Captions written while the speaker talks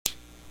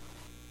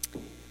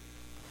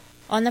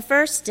On the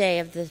first day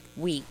of the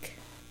week,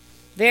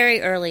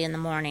 very early in the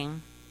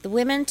morning, the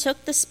women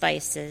took the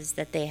spices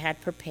that they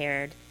had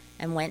prepared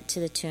and went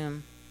to the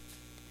tomb.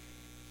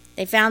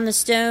 They found the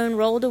stone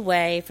rolled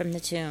away from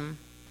the tomb.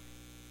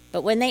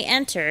 But when they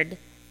entered,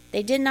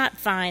 they did not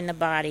find the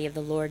body of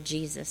the Lord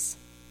Jesus.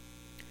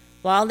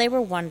 While they were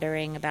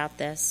wondering about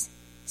this,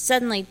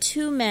 suddenly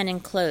 2 men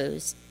in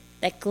clothes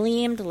that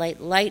gleamed like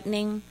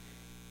lightning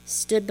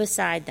stood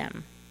beside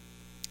them.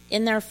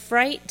 In their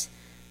fright,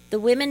 the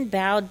women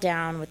bowed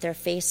down with their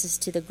faces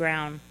to the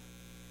ground.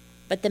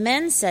 But the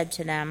men said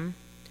to them,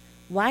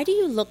 "Why do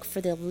you look for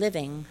the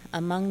living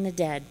among the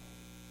dead?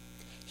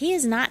 He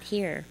is not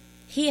here.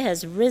 He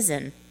has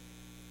risen.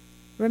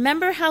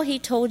 Remember how he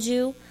told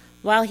you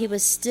while he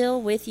was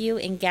still with you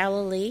in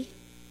Galilee?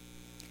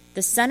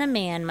 The Son of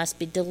Man must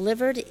be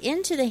delivered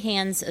into the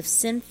hands of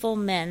sinful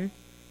men,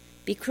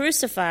 be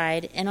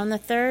crucified, and on the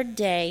third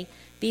day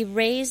be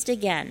raised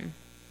again."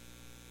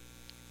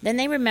 Then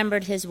they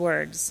remembered his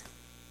words.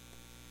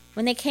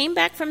 When they came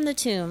back from the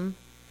tomb,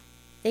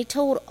 they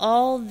told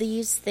all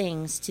these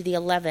things to the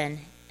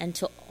 11 and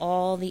to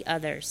all the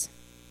others.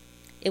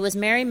 It was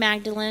Mary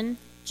Magdalene,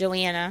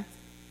 Joanna,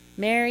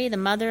 Mary the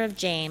mother of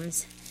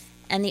James,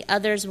 and the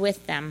others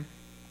with them,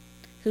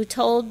 who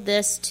told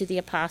this to the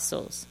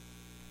apostles.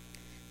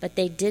 But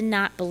they did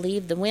not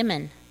believe the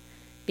women,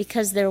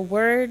 because their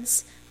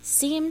words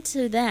seemed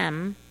to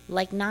them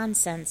like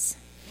nonsense.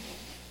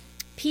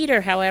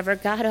 Peter, however,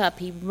 got up.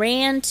 He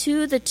ran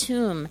to the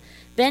tomb.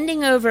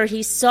 Bending over,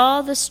 he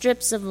saw the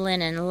strips of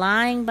linen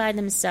lying by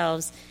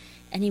themselves,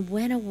 and he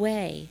went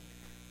away,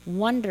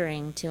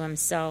 wondering to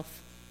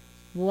himself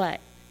what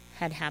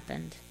had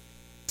happened.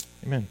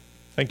 Amen.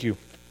 Thank you.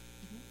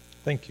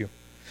 Thank you.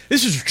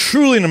 This is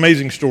truly an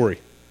amazing story.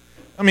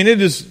 I mean,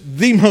 it is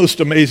the most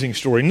amazing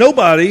story.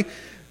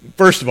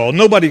 First of all,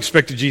 nobody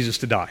expected Jesus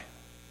to die.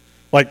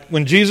 Like,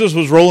 when Jesus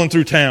was rolling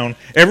through town,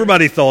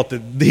 everybody thought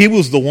that he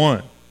was the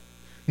one.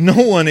 No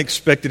one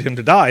expected him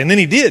to die. And then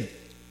he did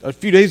a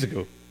few days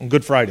ago on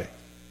Good Friday.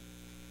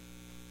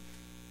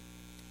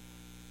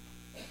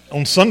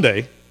 On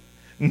Sunday,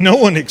 no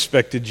one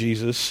expected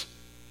Jesus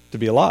to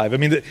be alive. I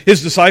mean,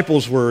 his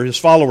disciples were, his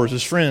followers,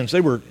 his friends,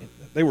 they were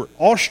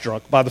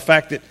awestruck by the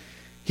fact that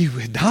he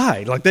had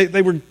died. Like,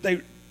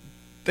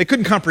 they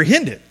couldn't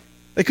comprehend it.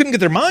 They couldn't get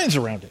their minds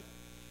around it.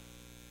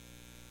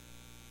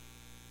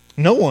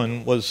 No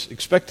one was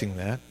expecting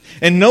that.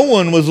 And no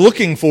one was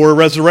looking for a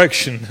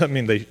resurrection. I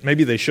mean,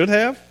 maybe they should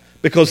have,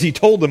 because he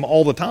told them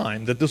all the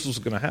time that this was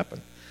going to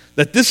happen.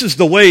 That this is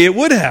the way it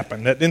would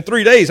happen, that in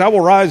 3 days I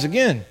will rise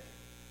again.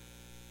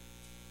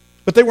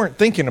 But they weren't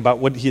thinking about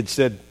what he had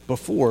said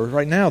before.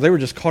 Right now, they were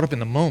just caught up in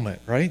the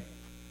moment, right?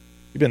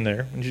 You've been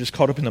there. When you're just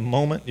caught up in the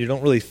moment, you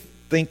don't really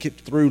think it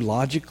through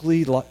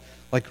logically.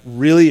 Like,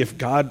 really,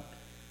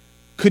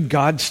 could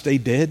God stay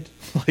dead?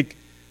 Like,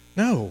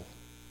 no.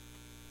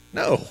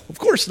 No, of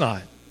course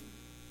not.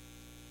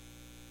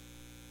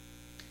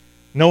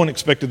 No one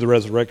expected the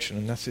resurrection,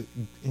 and that's it.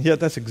 And yet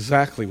that's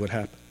exactly what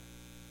happened.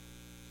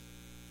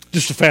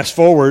 Just to fast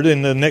forward,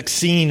 in the next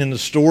scene in the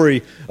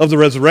story of the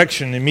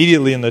resurrection,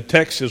 immediately in the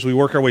text as we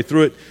work our way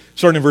through it,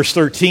 starting in verse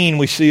 13,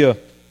 we see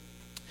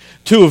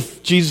two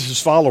of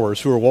Jesus'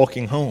 followers who are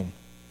walking home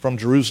from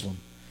Jerusalem.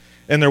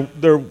 And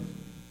they're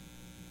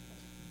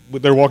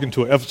walking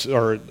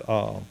to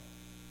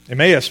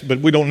Emmaus, but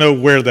we don't know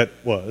where that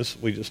was.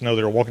 We just know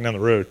they were walking down the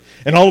road.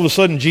 And all of a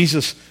sudden,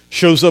 Jesus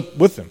shows up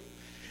with them.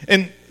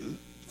 And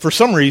for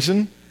some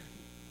reason,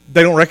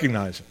 they don't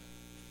recognize him,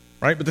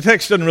 right? But the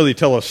text doesn't really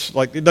tell us,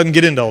 like, it doesn't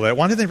get into all that.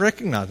 Why did they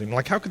recognize him?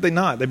 Like, how could they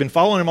not? They've been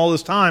following him all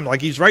this time. Like,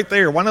 he's right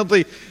there. Why don't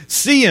they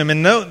see him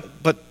and know?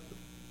 But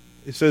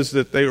it says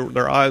that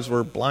their eyes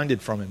were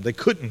blinded from him. They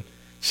couldn't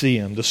see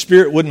him. The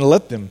Spirit wouldn't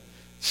let them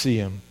see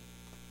him.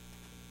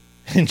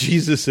 And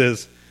Jesus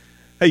says,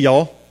 "Hey,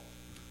 y'all,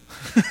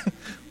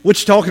 what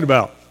you talking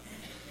about?"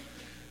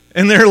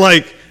 And they're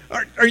like,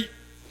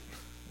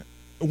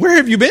 where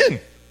have you been?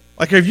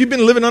 Like, have you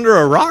been living under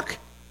a rock?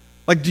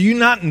 Like, do you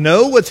not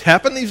know what's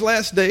happened these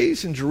last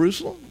days in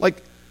Jerusalem?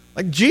 Like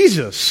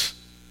Jesus.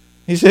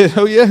 He said,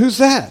 "Oh yeah, who's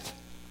that?"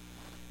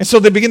 And so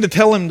they begin to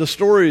tell him the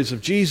stories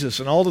of Jesus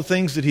and all the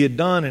things that he had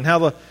done, and how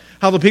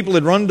the people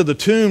had run to the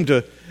tomb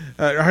to,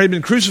 how he'd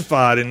been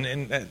crucified,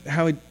 and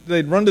how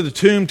they'd run to the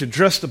tomb to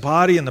dress the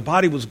body, and the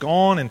body was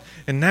gone,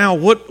 and now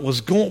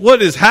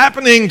what is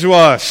happening to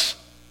us?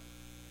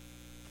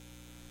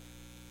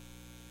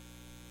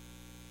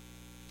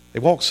 They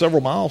walked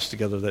several miles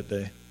together that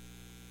day.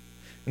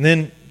 And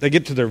then they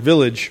get to their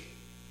village,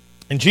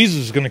 and Jesus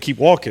is going to keep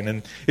walking,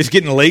 and it's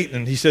getting late,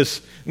 and he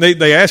says,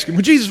 they ask him,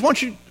 "Well, Jesus, why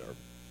don't you,"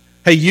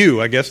 hey,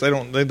 you, I guess they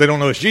don't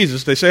know it's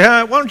Jesus. They say,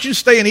 "Hey, why don't you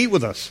stay and eat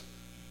with us?"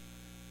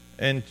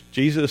 And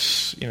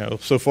Jesus,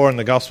 so far in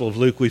the Gospel of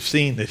Luke, we've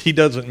seen that he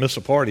doesn't miss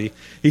a party.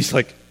 He's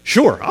like,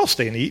 "Sure, I'll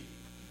stay and eat.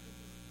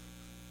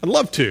 I'd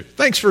love to.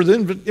 Thanks for the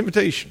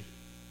invitation."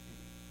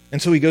 And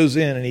so he goes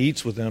in and he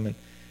eats with them,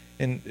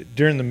 and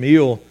during the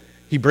meal,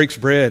 he breaks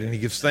bread and he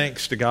gives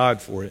thanks to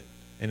God for it.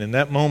 And in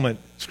that moment,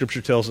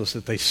 Scripture tells us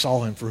that they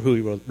saw him for who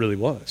he really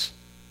was.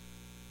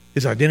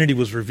 His identity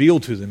was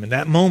revealed to them. In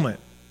that moment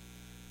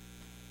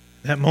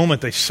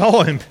they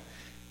saw him,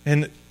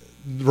 and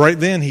right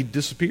then he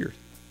disappeared.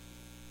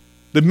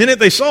 The minute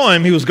they saw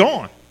him, he was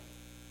gone.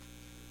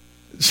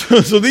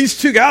 So these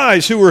two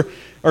guys who were,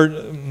 or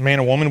man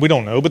or woman, we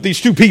don't know, but these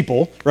two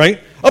people, right?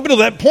 Up until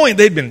that point,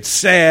 they'd been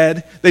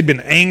sad, they'd been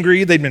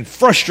angry, they'd been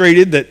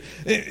frustrated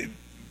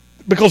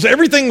because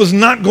everything was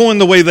not going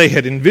the way they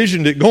had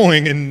envisioned it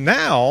going, and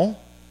now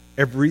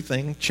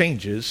everything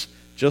changes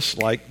just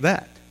like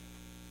that.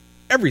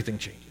 Everything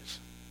changes.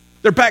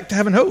 They're back to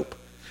having hope.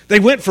 They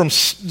went from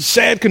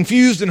sad,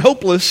 confused, and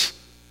hopeless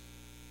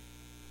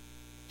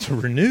to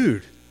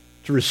renewed,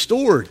 to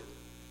restored,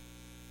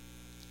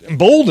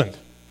 emboldened.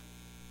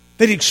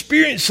 They'd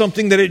experienced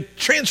something that had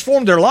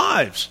transformed their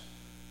lives.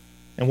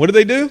 And what did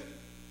they do?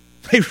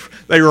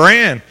 They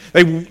ran.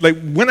 They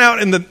went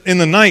out in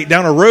the night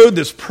down a road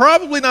that's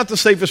probably not the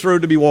safest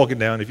road to be walking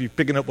down if you're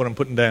picking up what I'm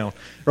putting down.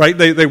 Right?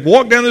 They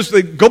walk down this,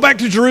 they go back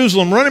to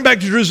Jerusalem, running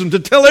back to Jerusalem to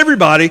tell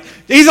everybody,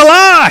 he's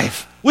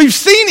alive. We've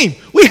seen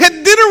him. We had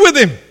dinner with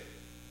him.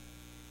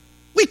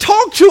 We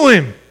talked to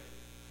him.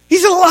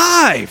 He's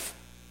alive.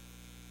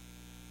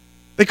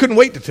 They couldn't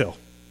wait to tell.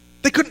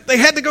 They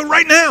had to go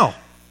right now.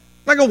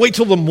 Not going to wait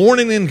till the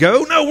morning and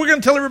go. No, we're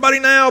going to tell everybody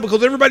now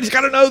because everybody's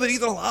got to know that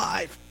he's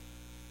alive.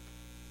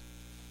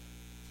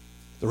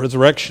 The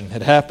resurrection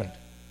had happened.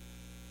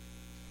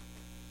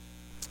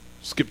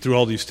 Skip through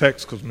all these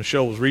texts because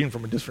Michelle was reading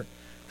from a different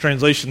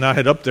translation I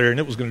had up there, and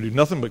it was going to do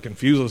nothing but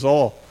confuse us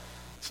all.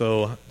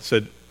 So I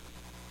said,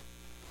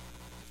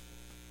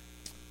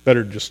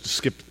 better just to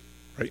skip it,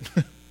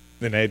 right?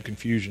 Than add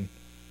confusion.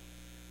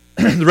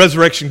 The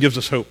resurrection gives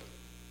us hope.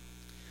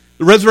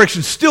 The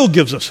resurrection still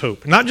gives us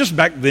hope. Not just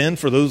back then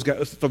for those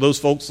guys, for those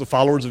folks, the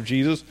followers of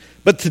Jesus,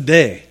 but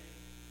today.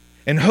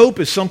 And hope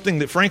is something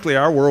that, frankly,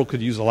 our world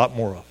could use a lot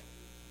more of.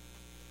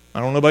 I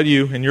don't know about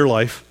you in your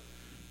life,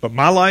 but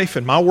my life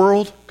and my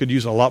world could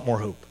use a lot more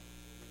hope.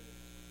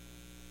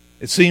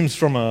 It seems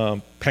from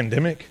a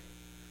pandemic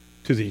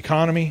to the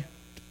economy,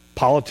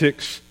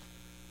 politics,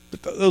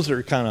 but those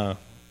are kind of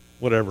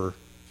whatever.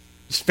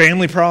 It's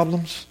family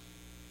problems,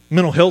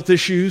 mental health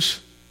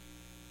issues,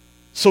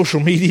 social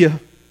media.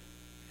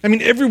 I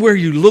mean, everywhere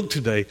you look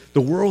today,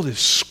 the world is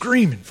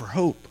screaming for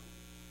hope.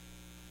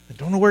 They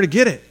don't know where to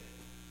get it.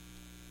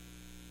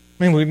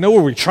 I mean, we know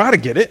where we try to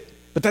get it,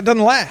 but that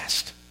doesn't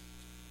last.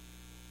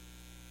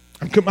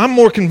 I'm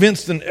more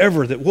convinced than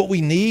ever that what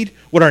we need,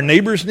 what our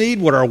neighbors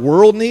need, what our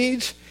world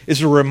needs,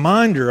 is a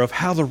reminder of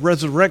how the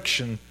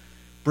resurrection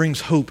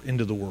brings hope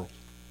into the world,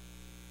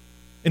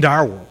 into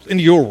our world,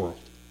 into your world.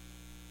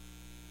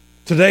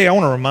 Today, I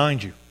want to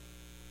remind you,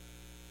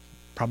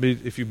 probably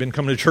if you've been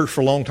coming to church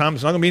for a long time,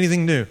 it's not going to be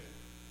anything new.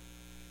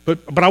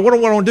 But what I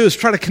want to do is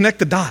try to connect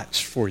the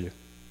dots for you.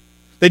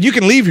 That you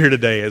can leave here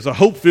today as a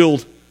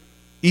hope-filled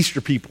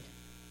Easter people.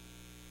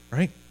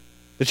 Right?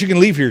 That you can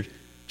leave here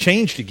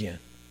changed again.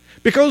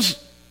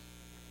 Because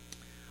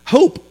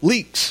hope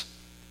leaks.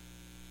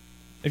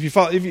 If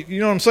you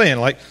know what I'm saying?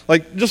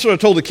 Like just what I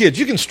told the kids,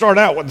 you can start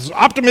out as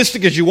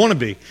optimistic as you want to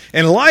be.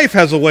 And life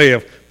has a way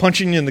of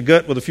punching you in the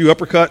gut with a few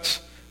uppercuts,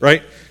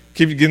 right?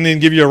 Give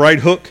you a right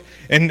hook.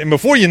 And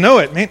before you know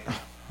it, man,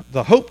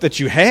 the hope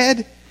that you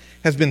had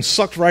has been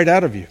sucked right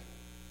out of you.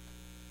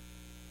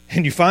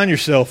 And you find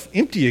yourself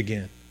empty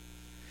again,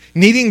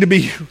 needing to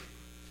be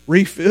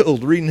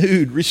refilled,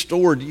 renewed,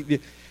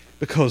 restored.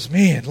 Because,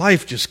 man,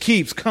 life just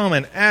keeps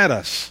coming at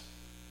us.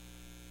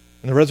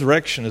 And the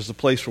resurrection is the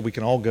place where we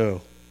can all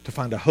go to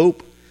find a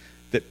hope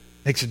that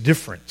makes a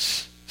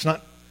difference. It's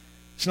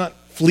not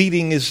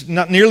fleeting, is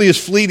not nearly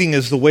as fleeting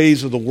as the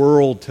ways of the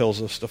world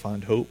tells us to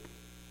find hope.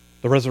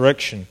 The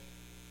resurrection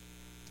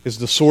is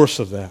the source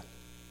of that.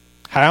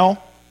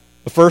 How?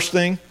 The first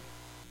thing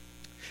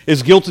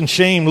is guilt and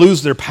shame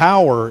lose their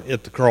power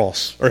at the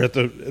cross, or at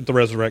the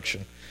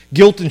resurrection.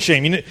 Guilt and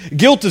shame. You know,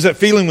 guilt is that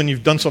feeling when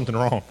you've done something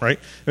wrong, right?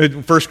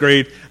 In first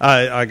grade,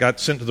 I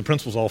got sent to the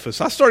principal's office.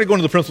 I started going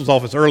to the principal's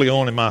office early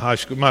on in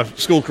my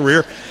school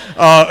career.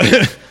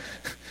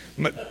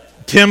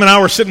 Tim and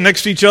I were sitting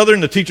next to each other,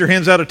 and the teacher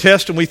hands out a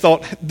test, and we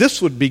thought, this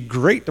would be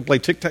great to play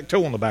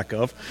tic-tac-toe on the back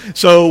of.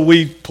 So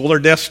we pulled our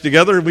desks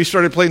together, and we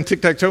started playing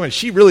tic-tac-toe, and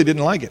she really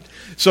didn't like it.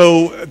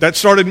 So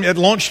it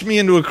launched me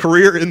into a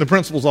career in the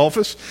principal's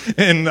office.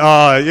 And,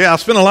 I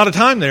spent a lot of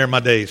time there in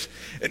my days.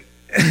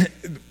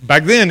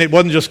 Back then, it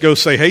wasn't just go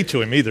say hey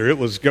to him either. It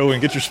was go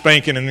and get your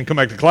spanking and then come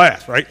back to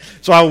class, right?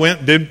 So I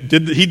went,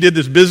 he did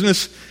this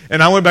business,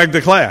 and I went back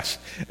to class.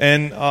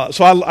 And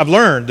so I've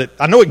learned that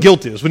I know what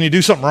guilt is when you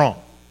do something wrong.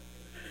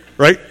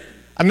 Right?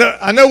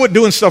 I know what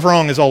doing stuff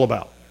wrong is all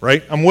about,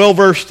 right? I'm well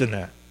versed in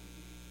that.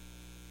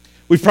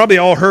 We've probably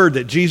all heard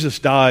that Jesus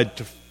died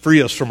to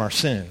free us from our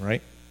sin,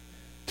 right?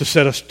 To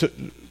set us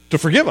to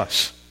forgive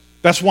us.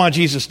 That's why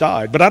Jesus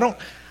died. But I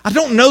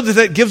don't know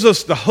that gives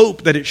us the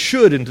hope that it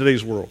should in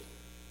today's world.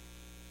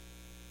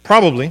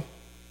 Probably,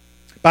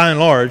 by and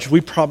large,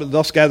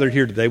 us gathered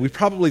here today, we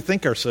probably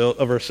think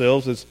of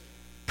ourselves as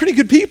pretty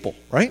good people,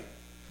 right?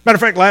 Matter of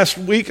fact, last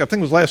week, I think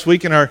it was last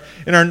week, in our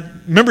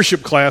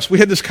membership class, we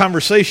had this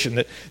conversation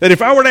that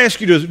if I were to ask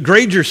you to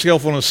grade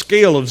yourself on a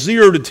scale of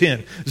 0 to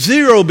 10,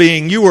 0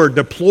 being you are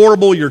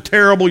deplorable, you're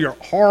terrible, you're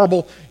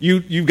horrible,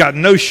 you've got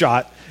no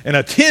shot, and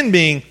a 10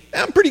 being,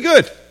 I'm pretty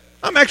good.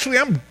 I'm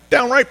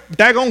downright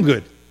daggone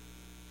good.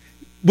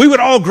 We would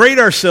all grade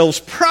ourselves,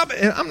 probably,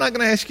 and I'm not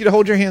going to ask you to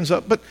hold your hands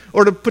up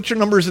or to put your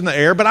numbers in the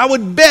air, but I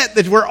would bet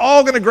that we're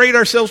all going to grade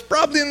ourselves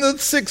probably in the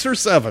 6 or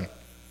 7.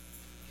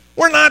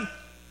 We're not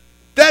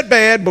that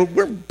bad, but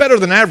we're better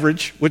than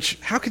average, which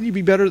how can you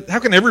be better? How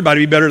can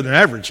everybody be better than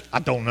average? I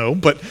don't know,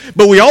 but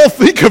we all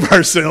think of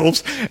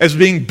ourselves as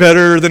being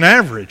better than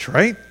average,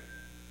 right?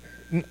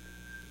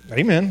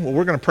 Amen. Well,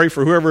 we're going to pray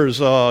for whoever is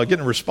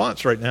getting a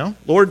response right now.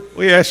 Lord,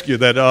 we ask you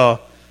that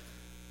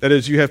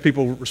as you have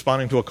people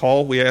responding to a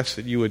call, we ask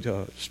that you would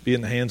just be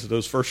in the hands of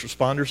those first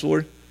responders,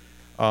 Lord,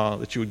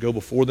 that you would go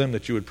before them,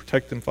 that you would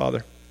protect them,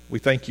 Father. We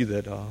thank you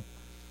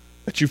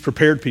that you've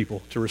prepared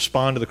people to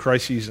respond to the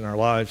crises in our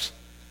lives.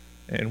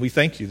 And we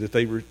thank you that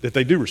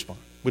they do respond.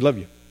 We love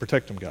you.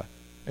 Protect them, God.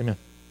 Amen.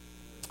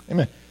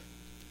 Amen.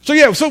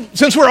 So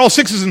since we're all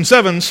 6s and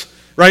 7s,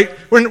 right,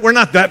 we're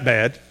not that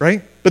bad,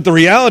 right? But the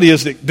reality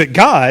is that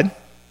God,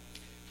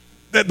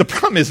 the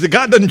problem is that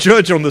God doesn't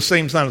judge on the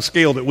same kind of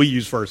scale that we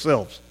use for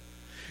ourselves.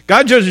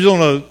 God judges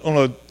on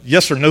a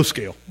yes or no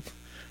scale.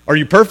 Are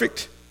you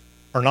perfect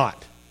or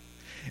not?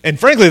 And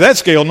frankly, that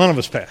scale, none of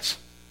us pass.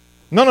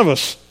 None of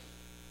us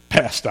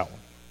pass that one.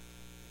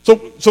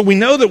 So we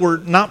know that we're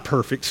not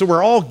perfect, so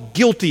we're all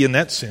guilty in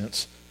that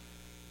sense.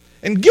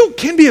 And guilt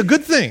can be a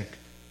good thing.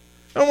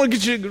 I don't want to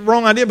get you the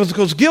wrong idea,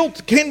 because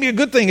guilt can be a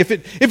good thing. If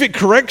it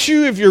corrects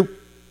you, if you're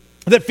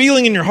that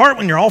feeling in your heart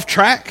when you're off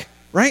track,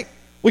 right?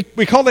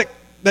 We call that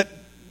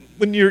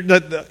when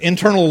the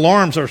internal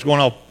alarm starts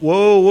going off.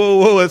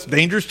 Whoa, that's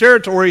dangerous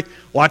territory.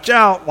 Watch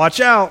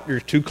out, you're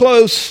too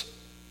close.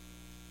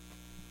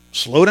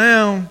 Slow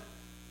down.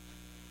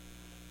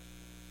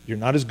 You're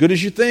not as good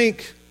as you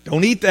think.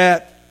 Don't eat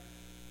that.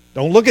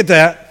 Don't look at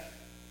that.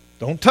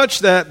 Don't touch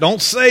that. Don't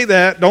say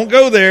that. Don't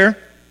go there.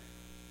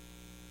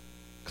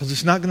 Because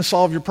it's not going to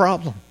solve your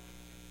problem.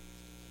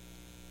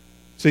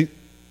 See,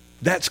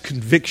 that's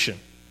conviction.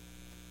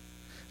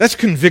 That's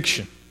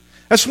conviction.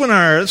 That's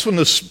when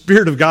the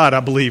Spirit of God, I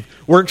believe,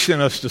 works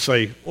in us to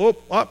say,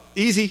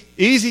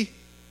 easy.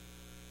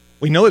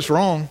 We know it's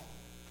wrong,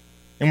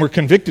 and we're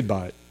convicted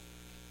by it.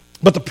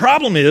 But the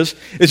problem is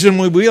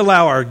when we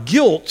allow our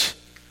guilt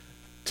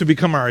to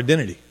become our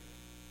identity.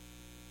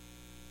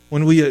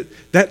 When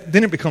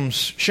then it becomes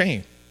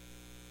shame.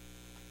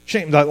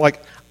 Shame,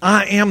 like,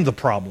 I am the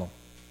problem.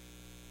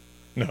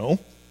 No,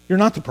 you're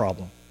not the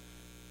problem.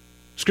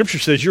 Scripture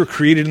says you're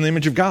created in the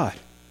image of God.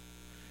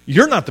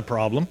 You're not the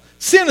problem.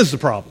 Sin is the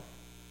problem.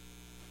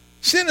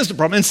 Sin is the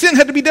problem, and sin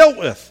had to be dealt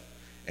with.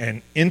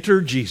 And enter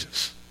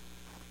Jesus.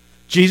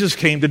 Jesus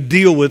came to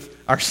deal with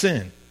our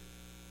sin,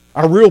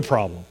 our real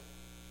problem.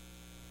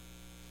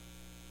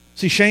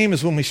 See, shame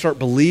is when we start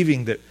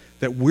believing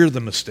that we're the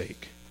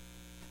mistake.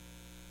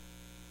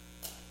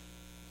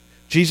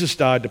 Jesus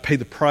died to pay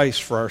the price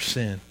for our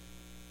sin,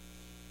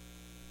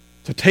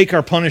 to take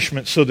our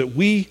punishment so that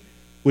we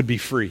would be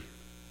free,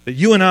 that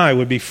you and I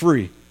would be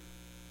free.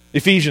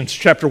 Ephesians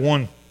chapter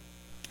 1,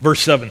 verse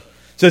 7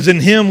 says, "In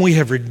him we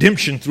have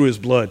redemption through his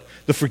blood,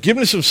 the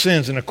forgiveness of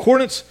sins in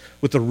accordance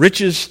with the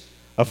riches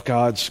of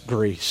God's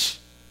grace."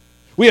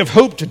 We have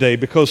hope today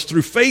because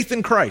through faith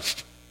in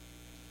Christ,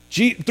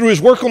 through his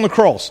work on the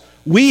cross,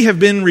 we have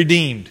been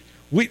redeemed.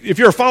 If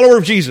you're a follower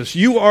of Jesus,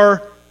 you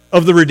are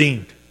of the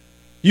redeemed.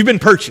 You've been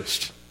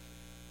purchased.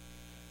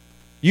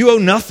 You owe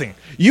nothing.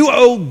 You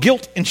owe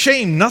guilt and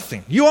shame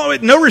nothing. You owe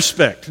it no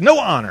respect, no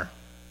honor.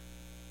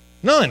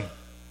 None.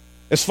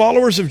 As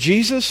followers of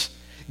Jesus,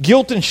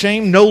 guilt and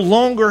shame no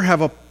longer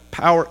have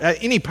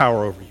any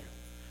power over you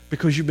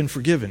because you've been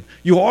forgiven.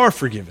 You are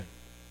forgiven.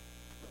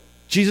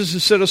 Jesus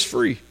has set us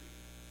free.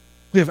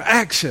 We have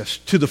access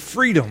to the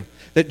freedom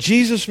that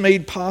Jesus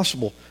made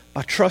possible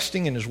by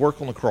trusting in his work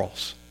on the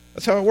cross.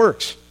 That's how it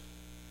works.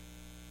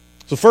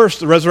 So first,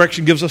 the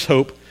resurrection gives us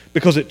hope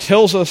because it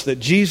tells us that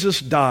Jesus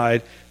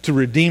died to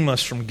redeem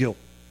us from guilt.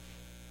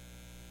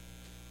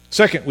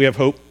 Second, we have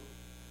hope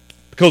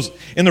because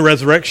in the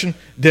resurrection,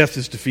 death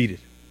is defeated.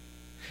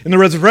 In the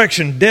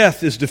resurrection,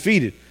 death is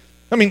defeated.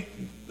 I mean,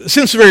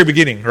 since the very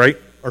beginning, right?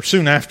 Or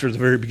soon after the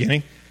very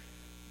beginning,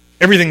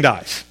 everything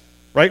dies,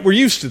 right? We're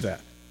used to that.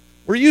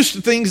 We're used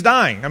to things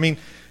dying. I mean,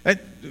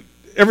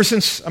 ever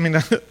since,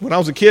 when I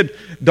was a kid,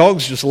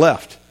 dogs just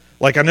left.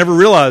 Like, I never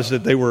realized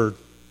that they were,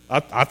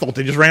 I thought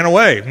they just ran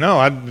away.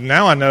 No,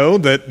 now I know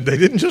that they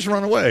didn't just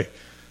run away.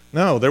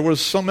 No, there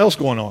was something else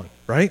going on,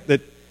 right?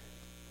 That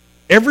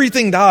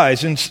everything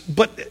dies, and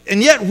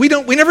yet we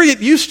never get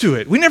used to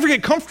it. We never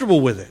get comfortable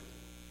with it.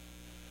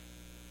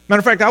 Matter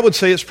of fact, I would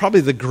say it's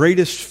probably the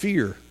greatest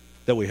fear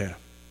that we have.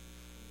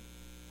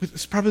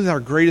 It's probably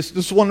our greatest,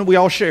 this is one that we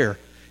all share,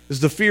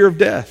 is the fear of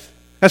death.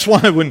 That's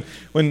why when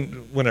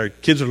our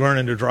kids are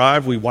learning to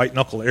drive, we white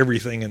knuckle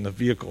everything in the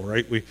vehicle,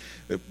 right?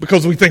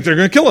 Because we think they're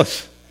going to kill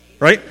us,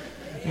 right?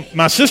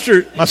 My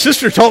sister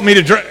taught me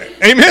to drive.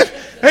 Amen?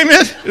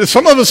 Amen?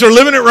 Some of us are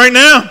living it right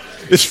now.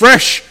 It's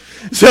fresh.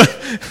 So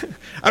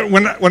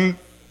when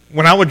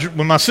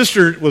my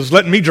sister was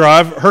letting me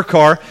drive her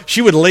car,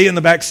 she would lay in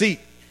the back seat.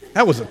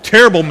 That was a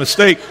terrible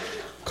mistake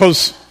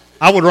because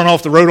I would run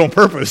off the road on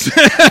purpose.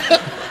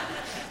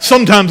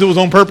 Sometimes it was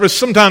on purpose.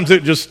 Sometimes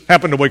it just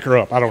happened to wake her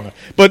up. I don't know.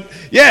 But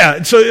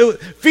yeah, so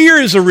fear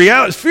is a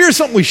reality. Fear is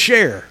something we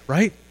share,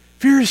 right?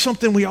 Fear is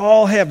something we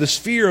all have, this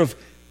fear of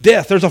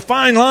death. There's a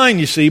fine line,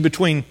 you see,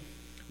 between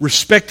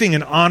respecting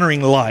and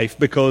honoring life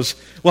because,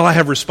 well, I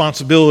have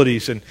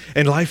responsibilities and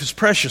life is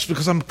precious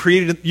because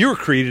you're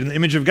created in the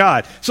image of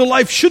God. So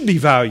life should be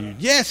valued.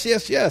 Yes.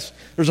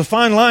 There's a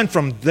fine line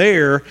from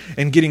there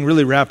and getting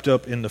really wrapped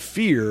up in the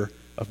fear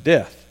of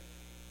death.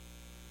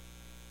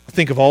 I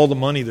think of all the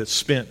money that's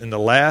spent in the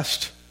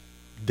last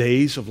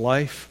days of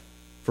life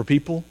for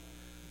people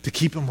to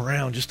keep them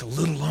around just a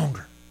little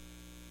longer.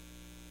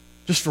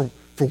 Just for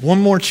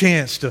one more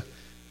chance to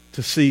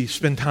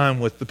spend time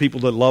with the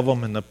people that love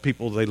them and the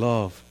people they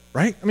love.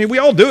 Right? I mean, we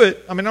all do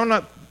it. I mean, I'm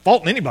not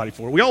faulting anybody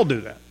for it. We all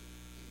do that.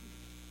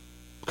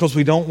 Because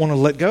we don't want to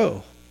let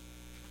go.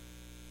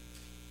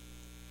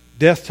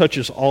 Death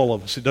touches all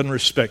of us. It doesn't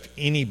respect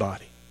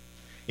anybody.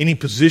 Any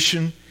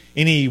position,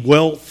 any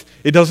wealth.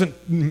 It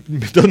doesn't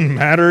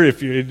matter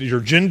if your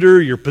gender,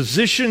 your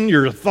position,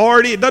 your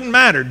authority. It doesn't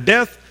matter.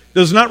 Death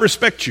does not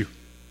respect you.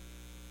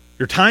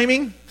 Your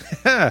timing?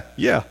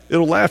 Yeah,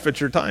 it'll laugh at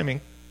your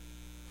timing.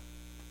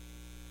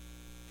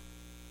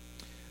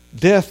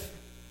 Death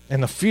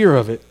and the fear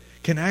of it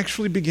can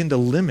actually begin to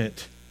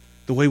limit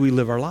the way we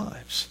live our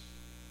lives.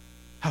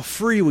 How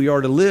free we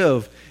are to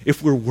live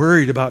if we're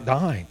worried about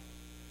dying.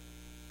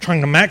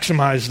 Trying to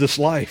maximize this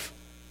life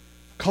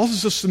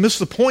causes us to miss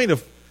the point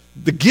of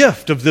the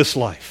gift of this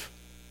life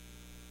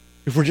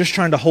if we're just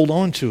trying to hold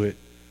on to it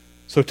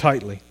so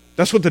tightly.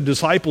 That's what the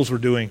disciples were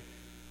doing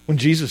when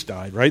Jesus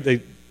died,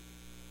 right?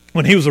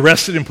 When he was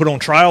arrested and put on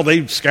trial,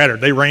 they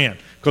scattered, they ran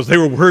because they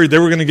were worried they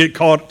were going to get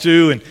caught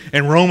too,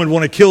 and Rome would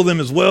want to kill them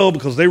as well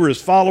because they were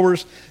his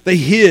followers. They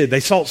hid, they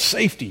sought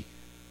safety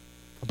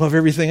above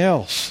everything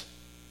else.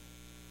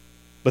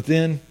 But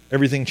then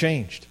everything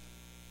changed.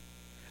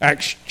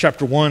 Acts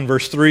chapter 1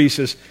 verse 3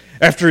 says,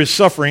 after his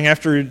suffering,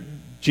 after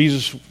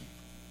Jesus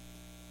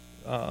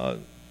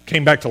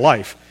came back to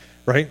life,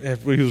 right?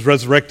 After he was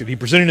resurrected, he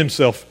presented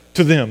himself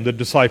to them, the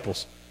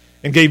disciples,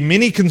 and gave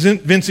many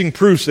convincing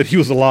proofs that he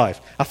was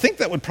alive. I think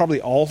that would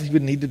probably all he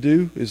would need to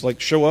do is like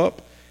show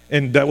up,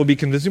 and that would be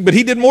convincing. But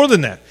he did more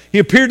than that. He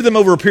appeared to them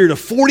over a period of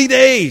 40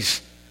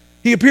 days.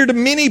 He appeared to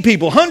many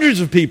people,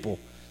 hundreds of people,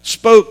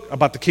 speaking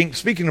about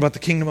the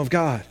kingdom of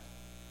God.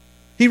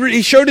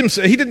 He showed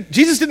himself.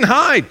 Jesus didn't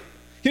hide.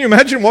 Can you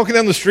imagine walking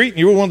down the street and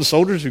you were one of the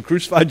soldiers who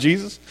crucified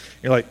Jesus?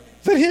 You're like,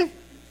 is that him?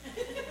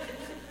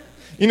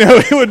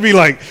 It would be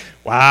like,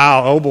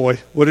 wow, oh boy,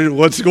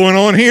 what's going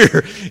on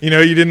here? You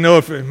didn't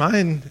know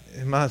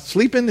am I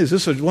sleeping? Is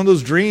this one of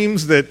those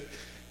dreams that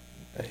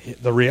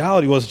the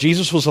reality was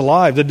Jesus was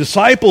alive? The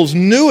disciples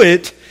knew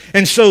it,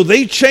 and so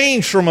they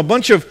changed from a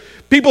bunch of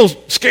people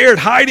scared,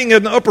 hiding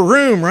in the upper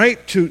room,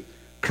 right, to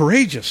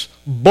courageous,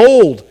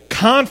 bold,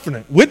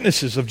 confident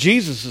witnesses of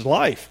Jesus'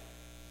 life.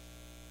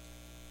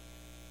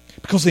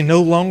 Because they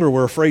no longer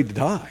were afraid to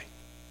die.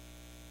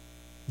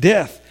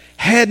 Death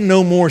had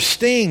no more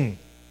sting.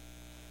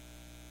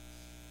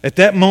 At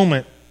that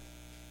moment,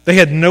 they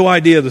had no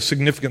idea the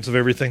significance of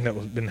everything that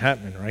was been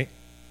happening, right?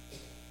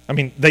 I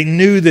mean, they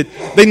knew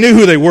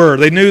who they were.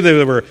 They knew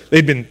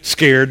they'd been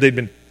scared.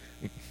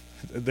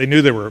 They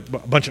knew they were a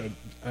bunch of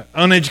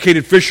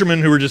uneducated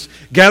fishermen who were just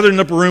gathered in an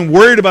upper room,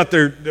 worried about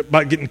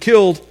getting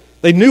killed.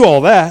 They knew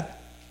all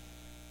that.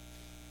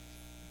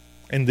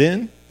 And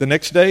then, the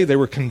next day, they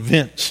were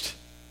convinced.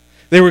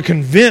 They were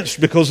convinced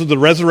because of the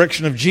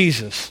resurrection of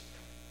Jesus,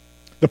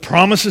 the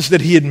promises that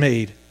he had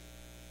made.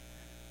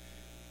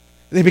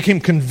 They became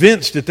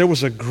convinced that there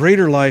was a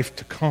greater life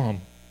to come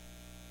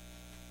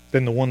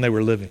than the one they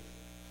were living.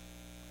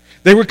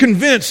 They were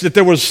convinced that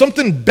there was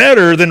something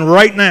better than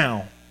right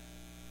now,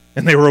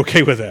 and they were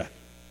okay with that.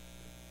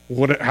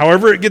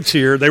 However it gets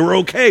here, they were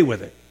okay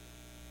with it.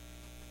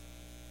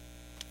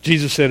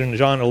 Jesus said in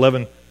John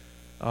 11,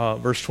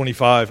 verse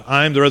 25,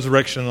 I am the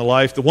resurrection and the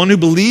life. The one who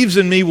believes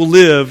in me will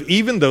live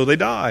even though they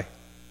die.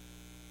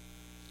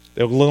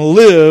 They're going to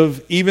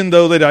live even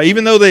though they die.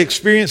 Even though they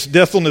experience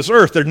death on this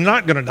earth, they're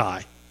not going to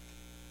die.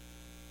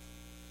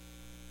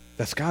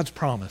 That's God's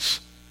promise.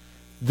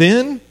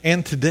 Then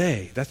and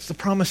today. That's the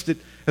promise that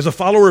as a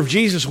follower of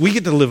Jesus, we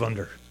get to live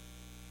under.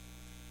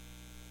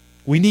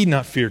 We need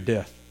not fear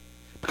death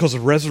because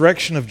the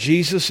resurrection of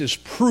Jesus is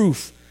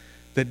proof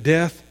that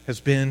death has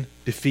been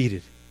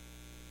defeated.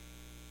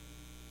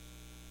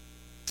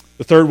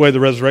 The third way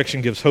the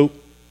resurrection gives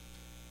hope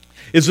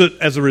is that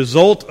as a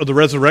result of the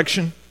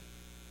resurrection,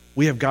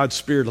 we have God's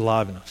Spirit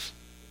alive in us.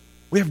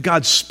 We have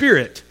God's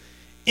Spirit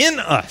in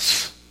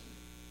us.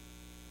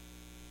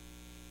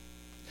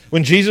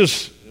 When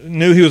Jesus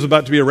knew he was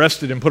about to be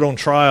arrested and put on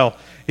trial,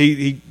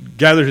 he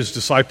gathered his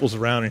disciples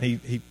around and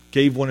he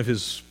gave one of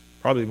his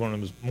probably one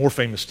of his more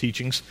famous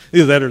teachings.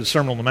 Either that or the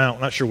Sermon on the Mount,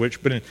 I'm not sure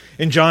which. But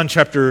in John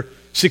chapter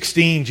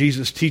 16,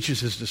 Jesus teaches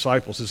his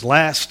disciples his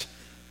last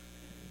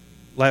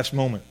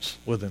moments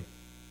with him.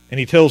 And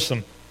he tells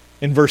them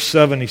in verse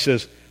 7, he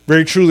says,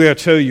 "Very truly I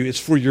tell you, it's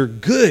for your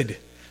good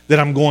that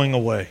I'm going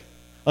away.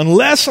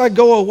 Unless I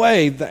go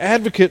away, the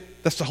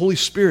advocate, that's the Holy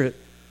Spirit,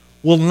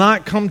 will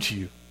not come to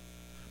you.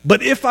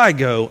 But if I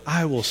go,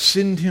 I will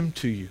send him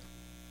to you."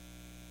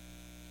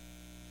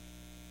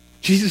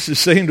 Jesus is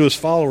saying to his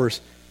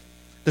followers,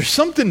 there's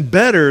something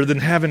better than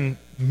having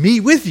me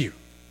with you.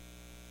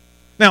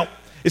 Now,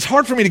 it's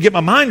hard for me to get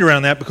my mind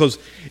around that, because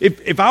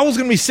if I was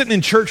going to be sitting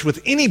in church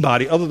with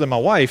anybody other than my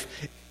wife,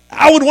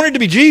 I would want it to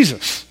be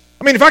Jesus.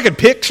 I mean, if I could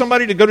pick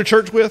somebody to go to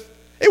church with,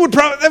 it would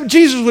probably,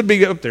 Jesus would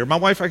be up there. My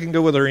wife, I can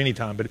go with her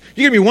anytime. But if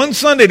you give me one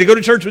Sunday to go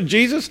to church with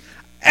Jesus,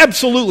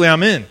 absolutely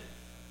I'm in.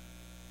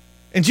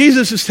 And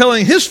Jesus is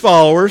telling his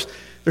followers,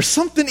 there's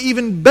something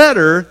even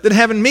better than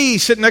having me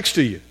sit next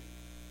to you.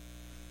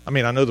 I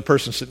mean, I know the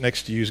person sitting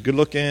next to you is good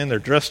looking, they're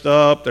dressed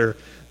up,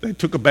 they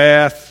took a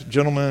bath,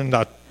 gentlemen,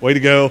 way to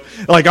go.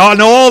 Like, I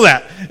know all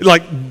that.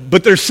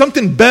 But there's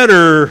something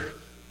better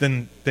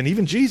than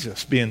even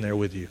Jesus being there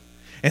with you.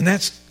 And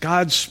that's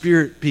God's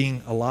Spirit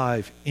being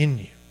alive in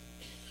you.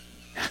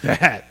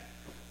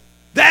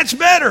 That's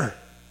better.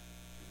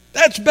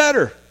 That's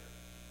better.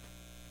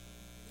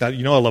 Now,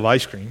 you know I love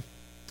ice cream.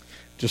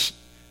 I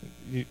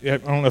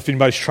don't know if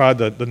anybody's tried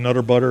the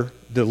Nutter Butter,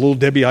 the Little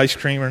Debbie ice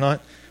cream or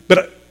not.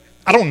 But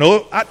I don't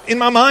know. In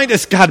my mind,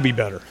 it's got to be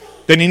better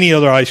than any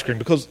other ice cream,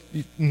 because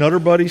Nutter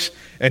Buddies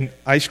and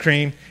ice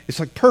cream, it's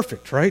like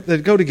perfect, right? They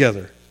go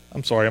together.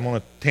 I'm sorry, I'm on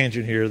a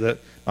tangent here that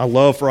my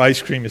love for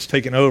ice cream is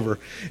taking over.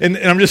 And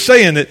I'm just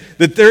saying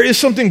that there is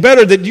something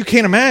better that you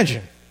can't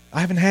imagine.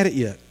 I haven't had it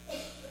yet.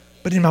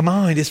 But in my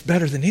mind, it's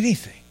better than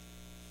anything.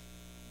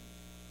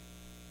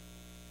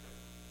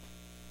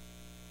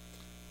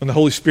 When the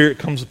Holy Spirit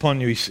comes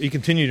upon you, he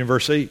continued in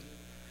verse 8,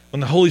 when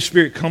the Holy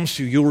Spirit comes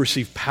to you, you'll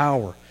receive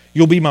power.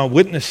 You'll be my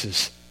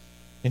witnesses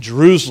in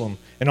Jerusalem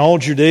and all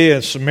Judea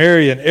and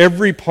Samaria and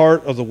every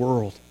part of the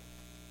world.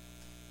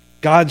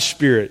 God's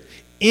Spirit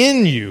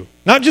in you,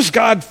 not just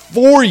God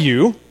for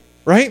you,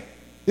 right?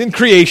 In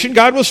creation,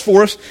 God was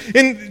for us.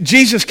 And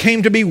Jesus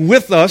came to be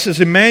with us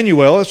as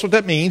Emmanuel. That's what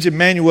that means,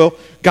 Emmanuel,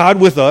 God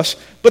with us.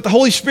 But the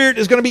Holy Spirit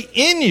is going to be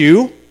in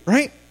you,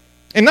 right?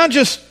 And not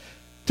just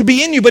to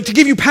be in you, but to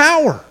give you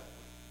power.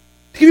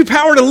 To give you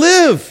power to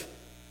live.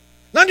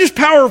 Not just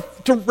power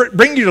to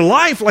bring you to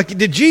life like he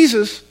did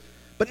Jesus,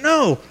 but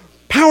no,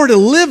 power to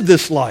live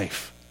this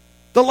life.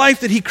 The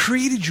life that he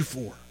created you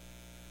for.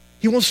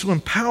 He wants to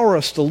empower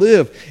us to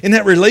live in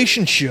that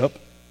relationship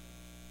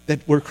that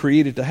we're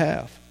created to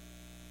have.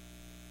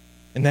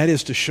 And that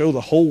is to show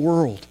the whole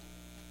world,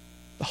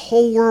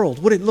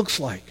 what it looks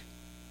like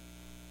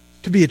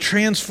to be a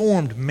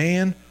transformed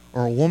man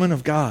or a woman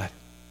of God.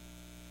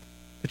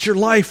 That your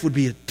life would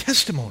be a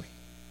testimony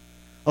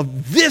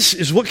of this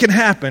is what can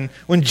happen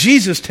when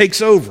Jesus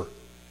takes over.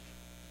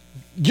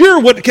 You're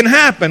what can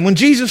happen when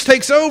Jesus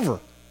takes over.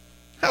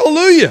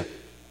 Hallelujah.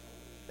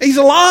 He's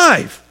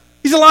alive.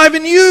 He's alive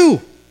in you.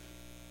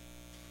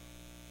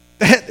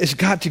 That has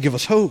got to give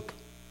us hope.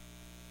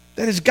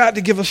 That has got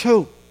to give us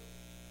hope.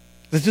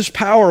 That this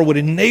power would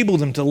enable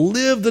them to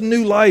live the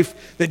new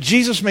life that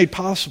Jesus made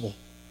possible.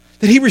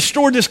 That he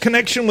restored this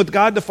connection with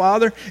God the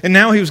Father, and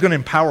now he was going to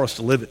empower us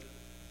to live it.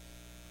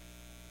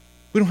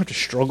 We don't have to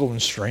struggle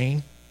and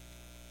strain.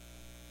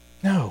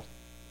 No.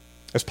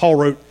 As Paul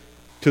wrote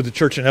to the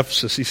church in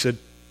Ephesus, he said,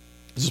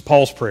 this is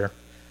Paul's prayer,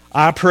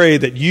 I pray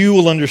that you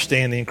will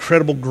understand the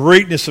incredible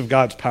greatness of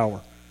God's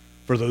power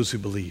for those who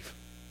believe.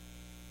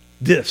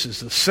 This is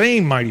the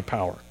same mighty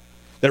power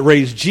that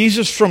raised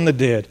Jesus from the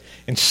dead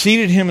and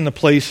seated him in the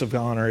place of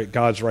honor at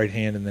God's right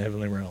hand in the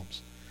heavenly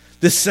realms.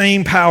 This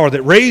same power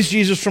that raised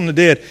Jesus from the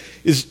dead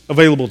is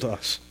available to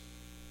us,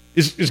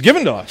 is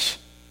given to us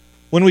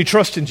when we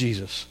trust in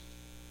Jesus.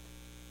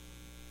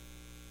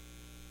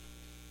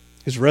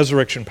 His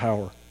resurrection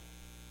power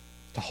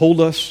to hold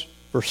us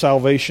for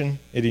salvation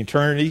in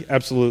eternity,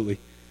 absolutely.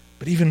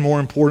 But even more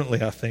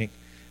importantly, I think,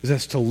 is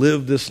that's to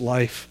live this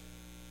life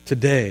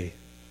today.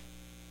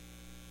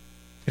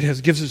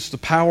 It gives us the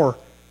power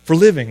for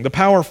living, the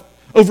power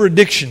over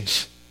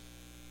addictions.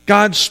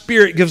 God's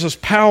Spirit gives us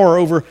power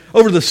over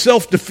the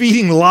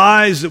self-defeating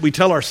lies that we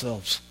tell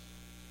ourselves.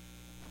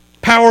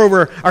 Power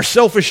over our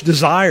selfish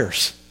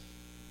desires,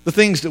 the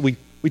things that we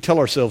tell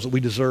ourselves that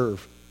we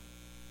deserve.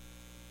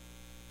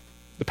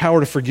 The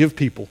power to forgive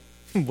people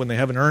when they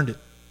haven't earned it.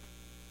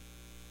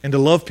 And to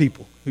love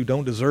people who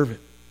don't deserve it.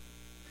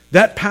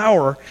 That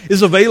power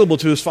is available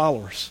to his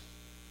followers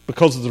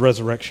because of the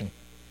resurrection.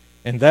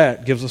 And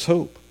that gives us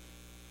hope.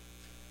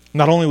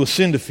 Not only was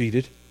sin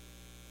defeated,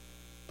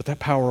 but that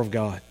power of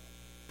God.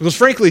 Because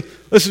frankly,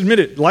 let's admit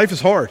it, life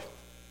is hard.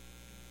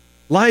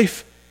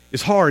 Life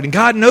is hard, and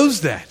God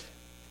knows that.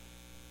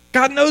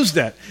 God knows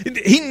that.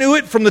 He knew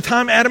it from the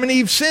time Adam and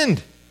Eve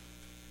sinned.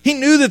 He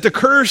knew that the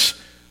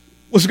curse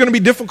was going to be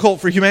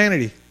difficult for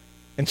humanity.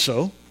 And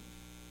so,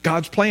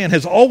 God's plan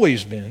has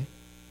always been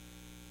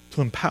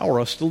to empower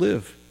us to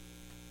live.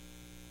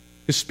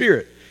 His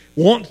Spirit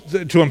wants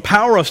to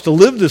empower us to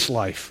live this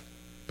life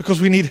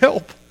because we need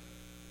help,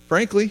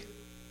 frankly.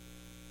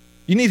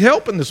 You need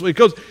help in this way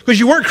because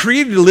you weren't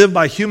created to live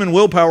by human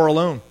willpower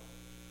alone.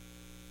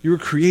 You were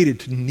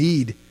created to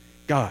need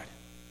God.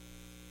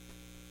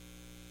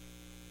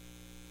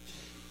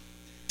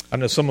 I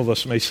know some of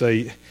us may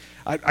say,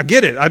 I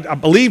get it. I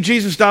believe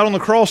Jesus died on the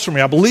cross for me.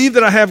 I believe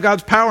that I have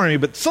God's power in me,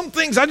 but some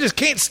things I just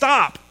can't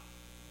stop.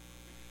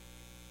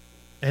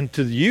 And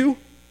to you,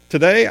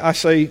 today, I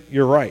say,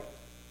 you're right.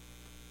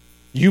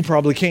 You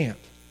probably can't.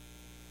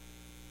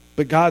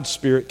 But God's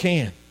Spirit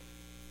can.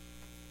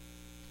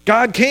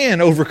 God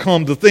can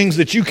overcome the things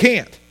that you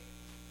can't.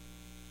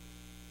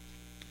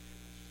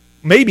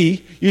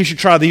 Maybe you should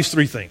try these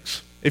 3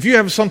 things. If you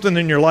have something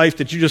in your life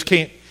that you just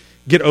can't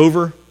get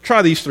over,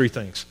 try these 3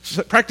 things.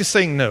 Practice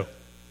saying no.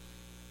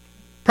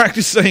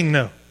 Practice saying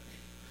no.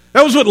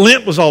 That was what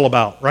Lent was all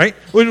about, right?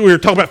 We were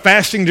talking about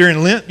fasting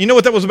during Lent. You know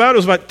what that was about? It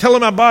was about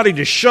telling my body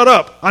to shut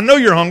up. I know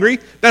you're hungry.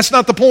 That's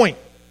not the point.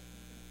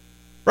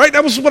 Right?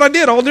 That was what I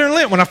did all during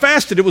Lent. When I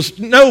fasted, it was,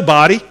 no,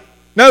 body.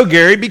 No,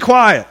 Gary, be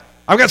quiet.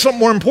 I've got something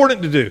more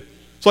important to do.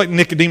 It's like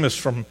Nicodemus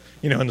from,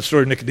 in the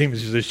story of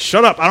Nicodemus. He says,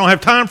 shut up. I don't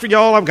have time for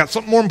y'all. I've got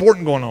something more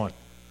important going on.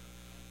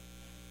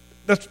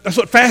 That's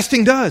what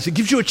fasting does. It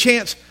gives you a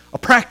chance, a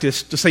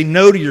practice to say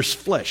no to your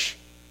flesh.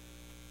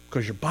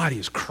 Because your body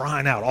is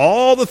crying out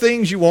all the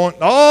things you want,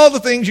 all the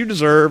things you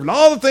deserve, and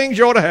all the things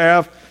you ought to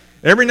have.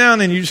 Every now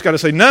and then you just got to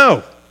say,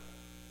 no.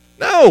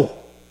 No.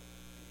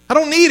 I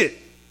don't need it.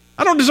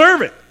 I don't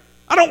deserve it.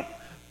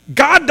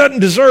 God doesn't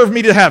deserve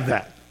me to have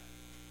that,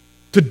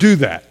 to do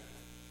that.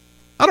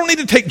 I don't need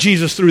to take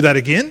Jesus through that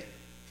again.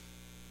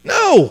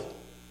 No.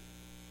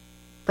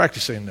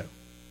 Practice saying no.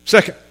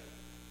 Second,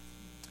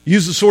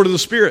 use the sword of the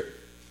Spirit.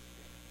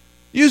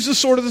 Use the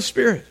sword of the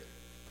Spirit.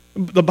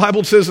 The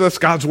Bible says that's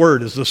God's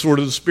word is the sword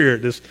of the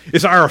Spirit.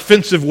 It's our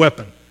offensive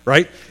weapon,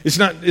 right? It's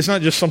not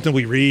just something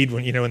we read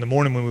when in the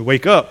morning when we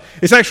wake up.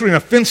 It's actually an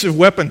offensive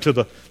weapon to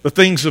the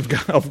things of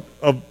God,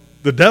 of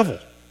the devil.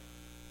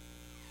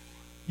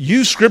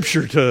 Use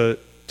Scripture to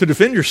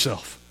defend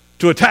yourself,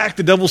 to attack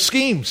the devil's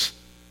schemes.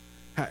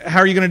 How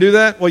are you going to do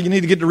that? Well, you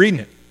need to get to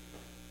reading it.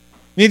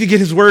 You need to get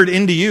His word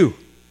into you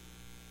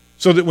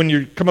so that when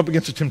you come up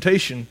against a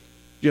temptation,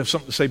 you have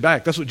something to say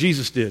back. That's what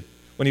Jesus did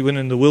when He went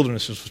into the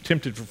wilderness and was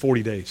tempted for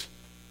 40 days.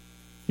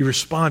 He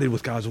responded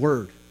with God's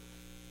word.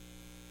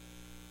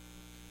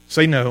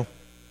 Say no.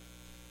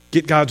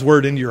 Get God's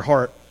word into your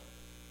heart.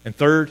 And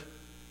third,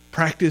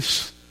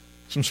 practice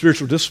some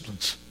spiritual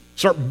disciplines.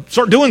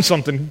 Start doing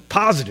something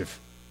positive.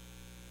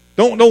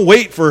 Don't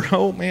wait for,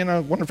 oh man, I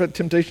wonder if that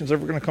temptation is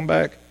ever going to come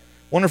back.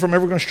 Wonder if I'm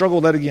ever going to struggle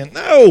with that again.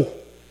 No.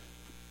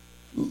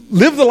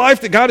 Live the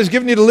life that God has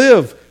given you to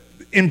live.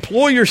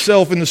 Employ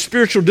yourself in the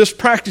spiritual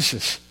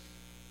practices.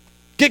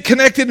 Get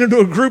connected into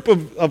a group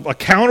of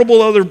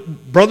accountable other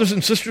brothers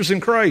and sisters in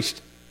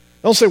Christ.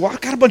 They'll say, well,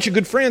 I've got a bunch of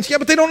good friends. Yeah,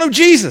 but they don't know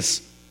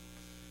Jesus.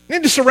 You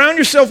need to surround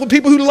yourself with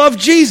people who love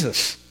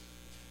Jesus,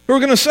 who are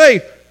going to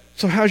say,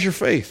 so how's your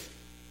faith?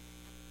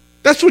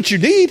 That's what you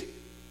need.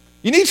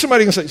 You need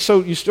somebody to say,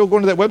 so you still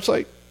going to that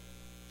website?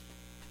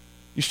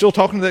 You still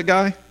talking to that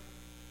guy?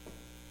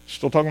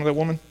 Still talking to that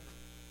woman?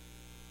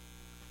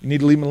 You need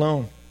to leave them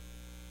alone,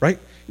 right?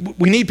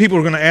 We need people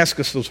who are going to ask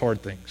us those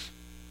hard things.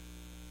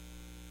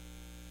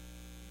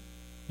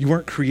 You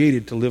weren't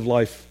created to live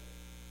life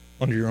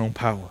under your own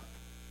power.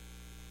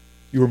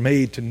 You were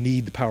made to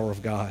need the power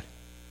of God.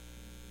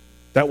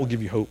 That will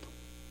give you hope.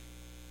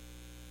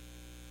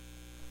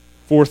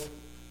 Fourth,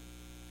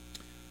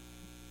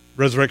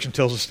 resurrection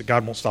tells us that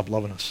God won't stop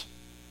loving us.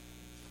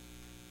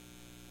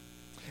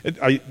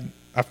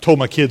 I've told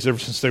my kids ever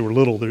since they were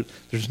little,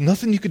 there's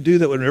nothing you could do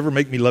that would ever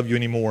make me love you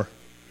anymore.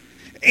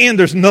 And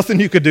there's nothing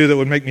you could do that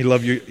would make me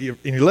love you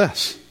any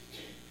less.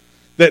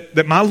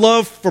 That my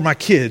love for my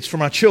kids, for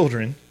my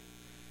children,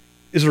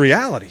 is a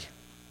reality.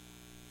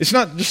 It's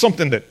not just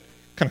something that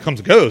kind of comes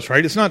and goes,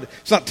 right? It's not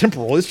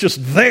temporal. It's just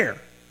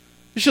there.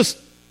 It's just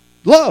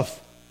love.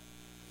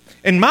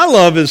 And my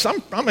love is,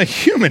 I'm a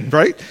human,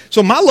 right?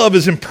 So my love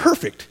is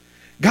imperfect.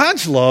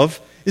 God's love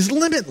is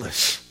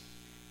limitless.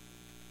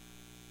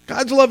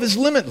 God's love is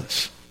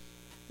limitless.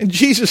 And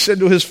Jesus said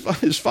to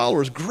his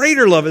followers,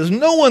 greater love is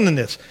no one than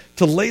this,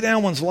 to lay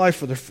down one's life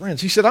for their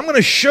friends. He said, I'm going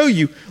to show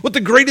you what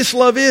the greatest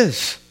love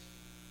is.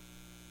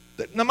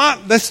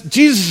 That's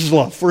Jesus'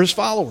 love for His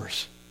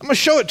followers. I'm going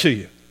to show it to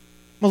you.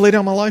 I'm going to lay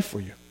down my life for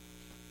you.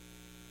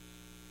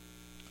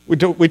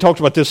 We talked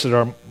about this at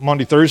our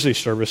Monday, Thursday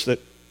service, that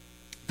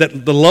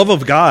the love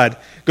of God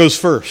goes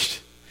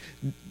first.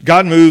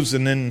 God moves,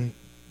 and then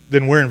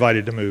we're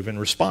invited to move in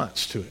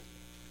response to it.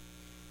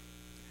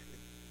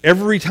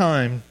 Every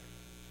time,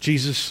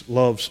 Jesus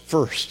loves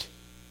first.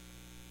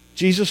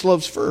 Jesus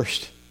loves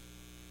first.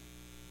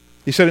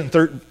 He said it in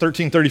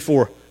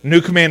 13:34,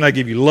 new command I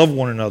give you, love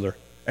one another.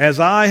 As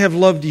I have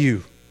loved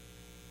you,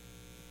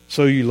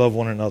 so you love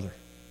one another.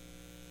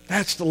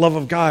 That's the love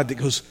of God that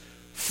goes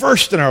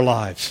first in our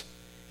lives.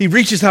 He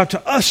reaches out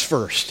to us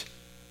first.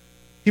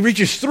 He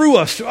reaches through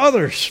us to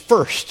others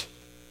first.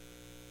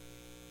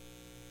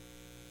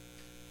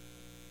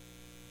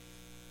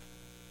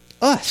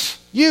 Us,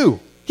 you.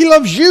 He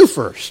loves you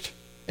first.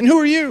 And who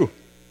are you?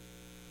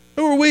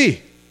 Who are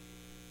we?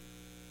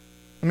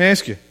 Let me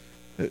ask you,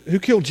 who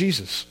killed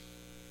Jesus?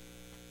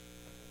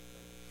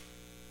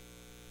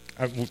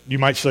 You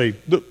might say,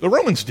 the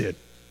Romans did.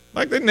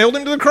 Like they nailed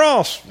him to the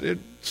cross.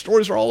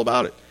 Stories are all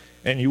about it.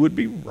 And you would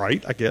be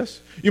right, I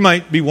guess. You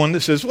might be one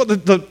that says, well,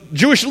 the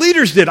Jewish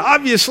leaders did.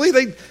 Obviously,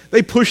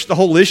 they pushed the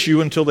whole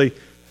issue until they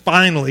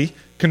finally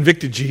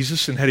convicted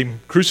Jesus and had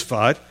him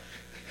crucified.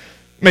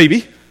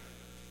 Maybe.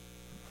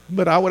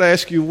 But I would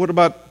ask you, what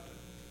about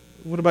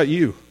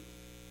you?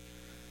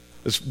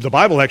 The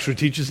Bible actually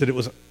teaches that it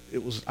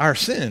was our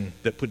sin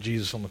that put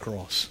Jesus on the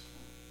cross.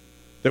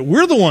 That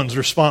we're the ones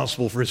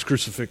responsible for his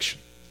crucifixion.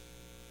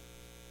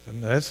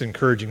 And that's an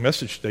encouraging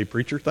message today,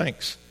 preacher.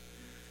 Thanks.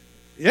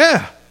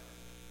 Yeah.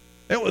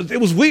 We're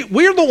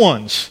the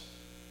ones.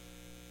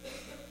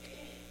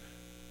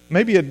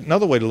 Maybe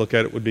another way to look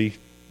at it would be,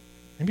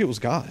 maybe it was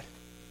God.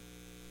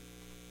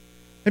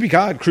 Maybe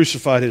God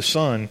crucified his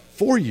son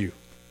for you.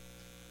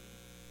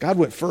 God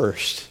went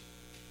first.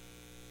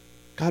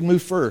 God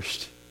moved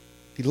first.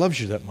 He loves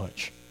you that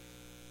much.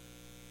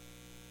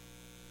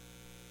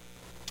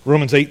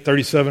 Romans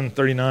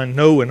 8:37-39,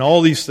 no, in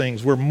all these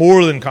things we're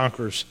more than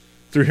conquerors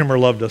through him who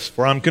loved us.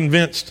 For I'm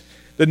convinced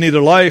that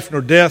neither life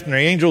nor death nor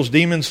angels,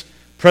 demons,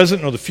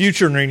 present nor the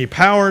future, nor any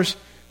powers,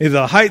 neither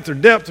the height or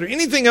depth or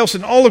anything else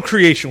in all of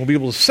creation will be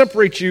able to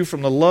separate you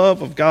from the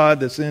love of God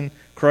that's in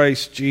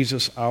Christ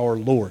Jesus our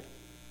Lord.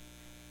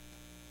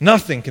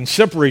 Nothing can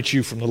separate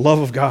you from the love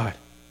of God.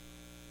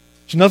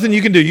 There's nothing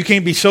you can do. You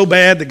can't be so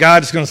bad that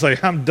God is going to say,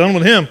 I'm done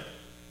with him.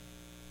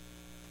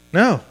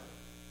 No.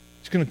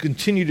 He's going to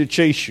continue to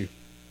chase you,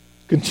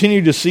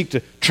 continue to seek to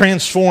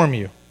transform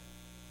you.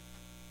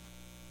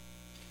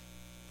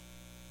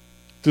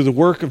 Through the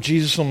work of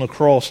Jesus on the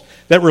cross,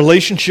 that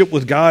relationship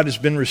with God has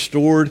been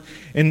restored,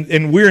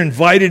 and we're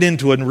invited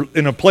into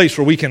in a place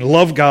where we can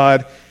love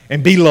God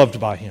and be loved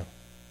by him.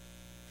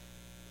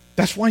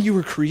 That's why you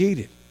were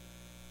created,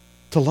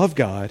 to love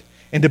God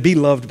and to be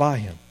loved by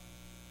him.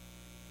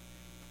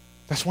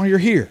 That's why you're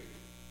here.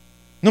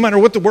 No matter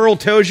what the world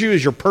tells you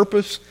is your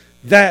purpose,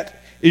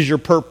 that is your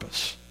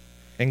purpose.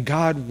 And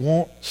God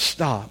won't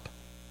stop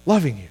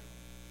loving you.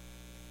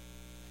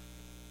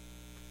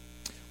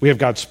 We have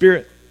God's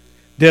Spirit.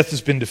 Death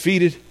has been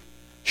defeated.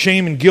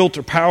 Shame and guilt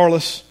are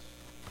powerless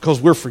because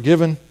we're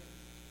forgiven.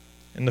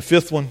 And the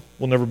fifth one,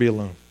 we'll never be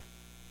alone.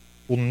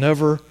 We'll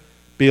never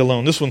be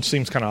alone. This one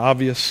seems kind of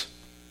obvious,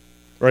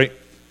 right?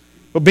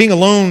 But being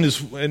alone is,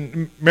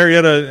 and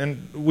Marietta,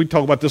 and we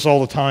talk about this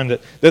all the time,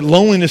 that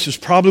loneliness is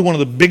probably one of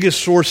the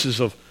biggest sources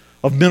of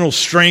mental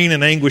strain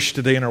and anguish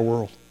today in our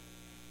world.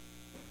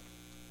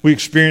 We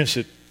experience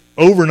it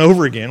over and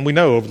over again. We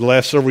know over the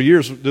last several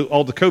years,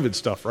 all the COVID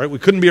stuff, right? We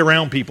couldn't be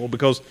around people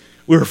because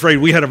we were afraid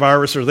we had a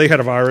virus or they had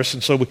a virus,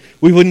 and so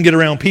we wouldn't get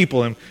around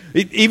people. And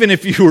even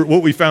if you were,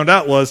 what we found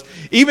out was,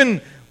 even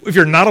if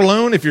you're not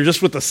alone, if you're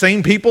just with the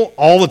same people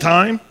all the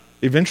time,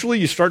 eventually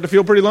you start to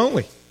feel pretty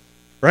lonely,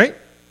 right?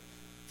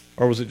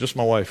 Or was it just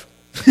my wife?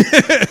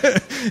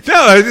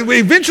 No,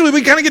 eventually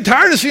we kind of get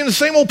tired of seeing the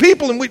same old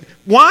people. And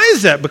why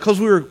is that? Because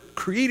we were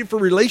created for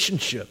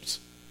relationships.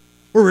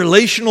 We're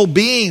relational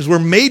beings. We're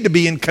made to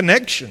be in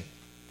connection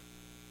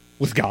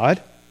with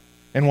God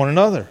and one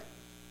another.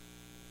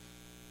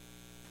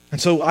 And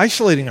so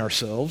isolating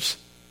ourselves,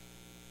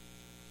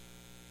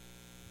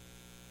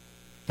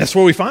 that's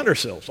where we find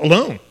ourselves,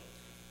 alone.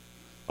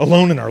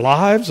 Alone in our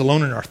lives,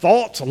 alone in our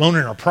thoughts, alone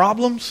in our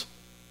problems.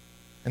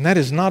 And that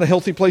is not a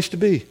healthy place to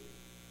be.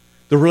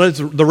 The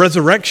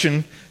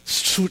resurrection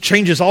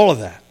changes all of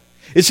that.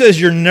 It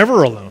says you're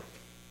never alone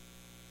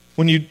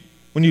when you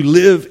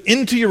live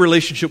into your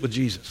relationship with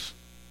Jesus.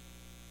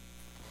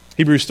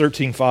 Hebrews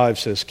 13:5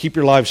 says, keep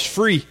your lives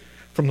free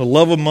from the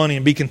love of money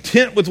and be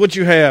content with what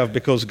you have,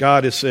 because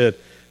God has said,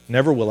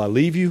 never will I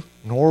leave you,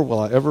 nor will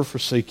I ever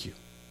forsake you.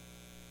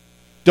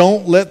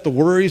 Don't let the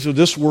worries of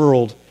this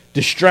world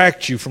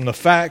distract you from the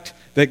fact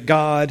that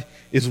God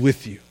is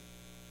with you.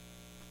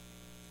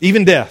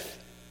 Even death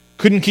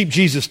couldn't keep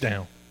Jesus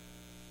down.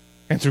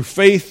 And through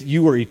faith,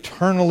 you are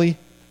eternally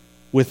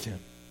with him.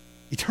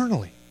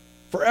 Eternally.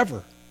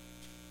 Forever.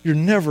 You're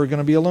never going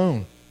to be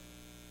alone.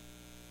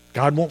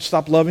 God won't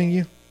stop loving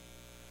you.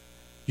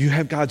 You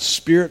have God's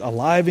Spirit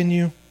alive in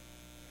you.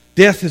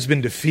 Death has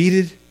been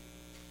defeated.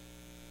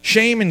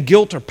 Shame and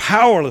guilt are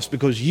powerless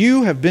because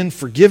you have been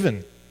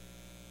forgiven.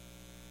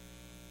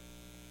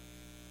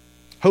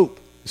 Hope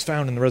is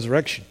found in the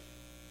resurrection.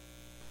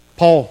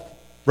 Paul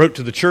wrote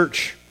to the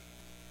church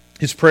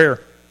his prayer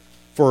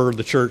for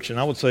the church, and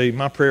I would say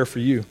my prayer for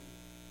you.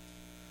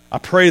 I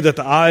pray that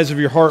the eyes of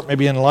your heart may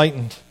be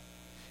enlightened,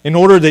 in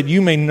order that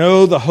you may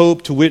know the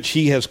hope to which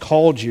he has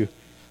called you,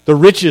 the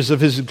riches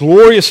of his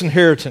glorious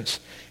inheritance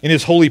in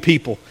His holy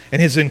people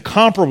and His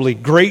incomparably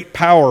great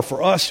power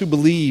for us who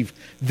believe.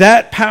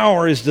 That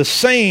power is the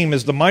same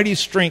as the mighty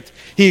strength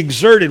He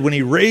exerted when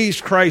He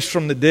raised Christ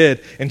from the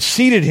dead and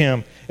seated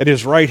Him at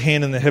His right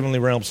hand in the heavenly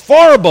realms,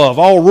 far above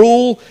all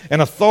rule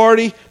and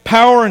authority,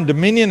 power and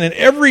dominion, and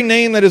every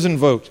name that is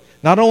invoked,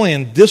 not only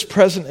in this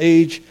present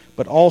age,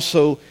 but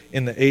also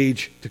in the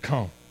age to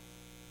come.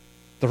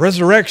 The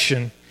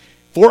resurrection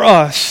for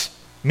us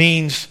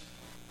means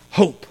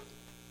hope.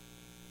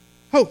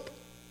 Hope.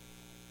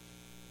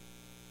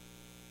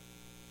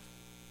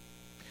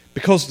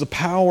 Because the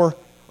power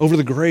over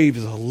the grave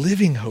is a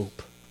living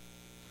hope.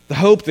 The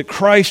hope that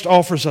Christ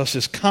offers us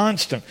is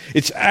constant.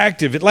 It's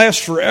active. It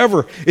lasts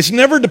forever. It's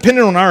never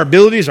dependent on our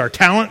abilities, our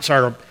talents,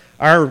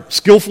 our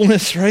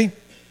skillfulness, right?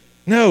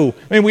 No.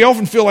 I mean, we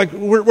often feel like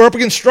we're up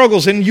against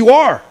struggles, and you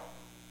are.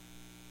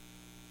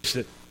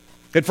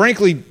 That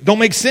frankly don't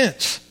make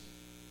sense.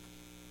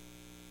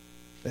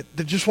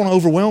 That just want to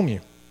overwhelm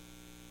you.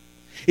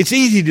 It's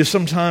easy to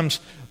sometimes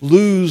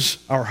lose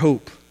our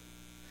hope.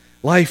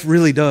 Life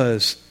really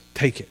does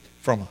take it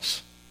from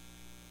us.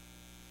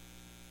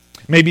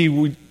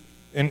 Maybe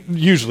and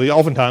usually,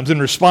 oftentimes, in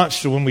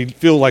response to when we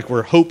feel like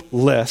we're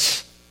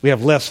hopeless, we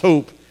have less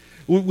hope,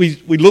 we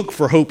look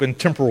for hope in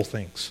temporal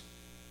things,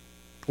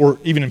 or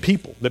even in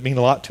people that mean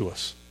a lot to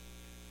us.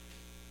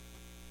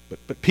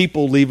 But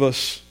people leave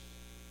us,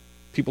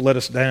 people let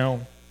us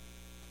down.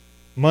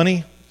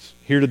 Money is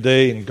here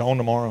today and gone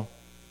tomorrow.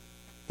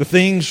 The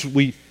things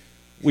we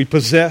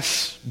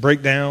possess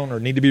break down or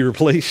need to be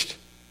replaced.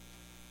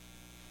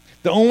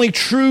 The only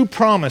true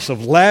promise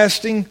of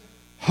lasting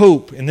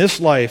hope in this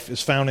life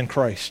is found in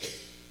Christ.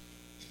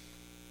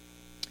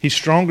 He's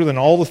stronger than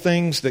all the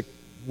things that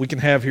we can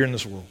have here in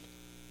this world.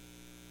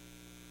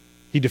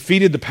 He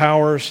defeated the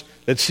powers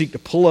that seek to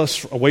pull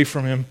us away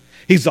from Him.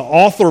 He's the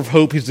author of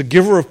hope. He's the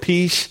giver of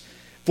peace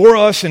for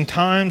us in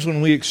times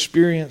when we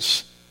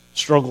experience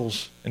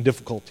struggles and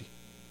difficulty.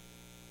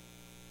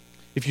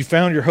 If you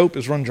found your hope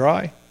has run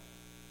dry,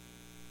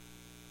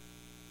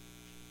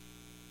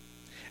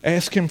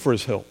 ask Him for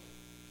His help.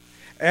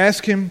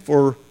 Ask Him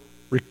for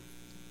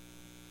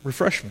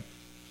refreshment.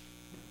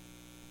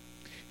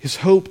 His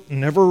hope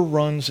never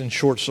runs in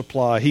short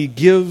supply. He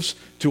gives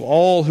to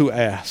all who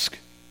ask.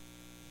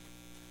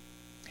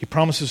 He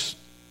promises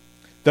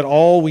that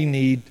all we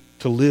need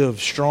to live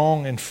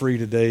strong and free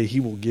today, He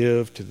will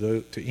give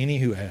to any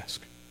who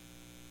ask.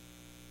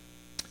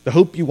 The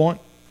hope you want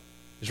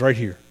is right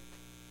here.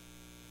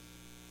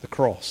 The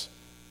cross.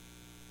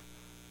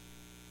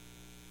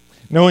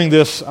 Knowing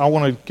this, I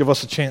want to give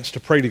us a chance to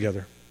pray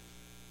together.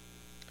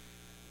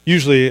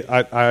 Usually,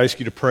 I ask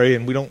you to pray,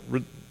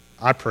 and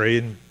I pray,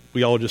 and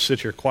we all just sit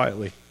here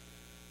quietly.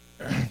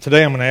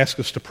 Today, I'm going to ask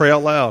us to pray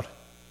out loud.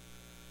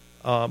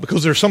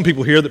 Because there are some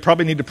people here that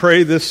probably need to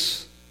pray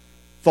this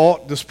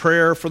thought, this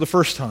prayer for the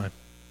first time.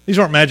 These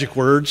aren't magic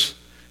words.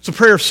 It's a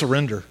prayer of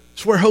surrender.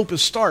 It's where hope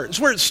starts. It's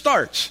where it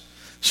starts.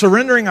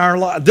 Surrendering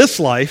this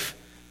life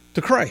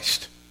to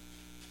Christ.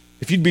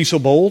 If you'd be so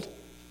bold,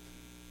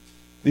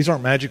 these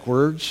aren't magic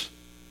words.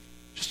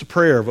 Just a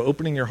prayer of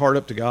opening your heart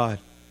up to God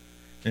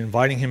and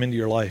inviting Him into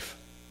your life.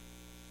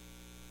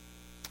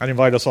 I'd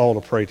invite us all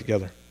to pray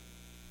together.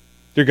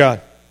 Dear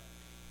God,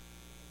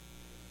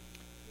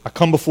 I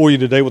come before You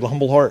today with a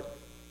humble heart.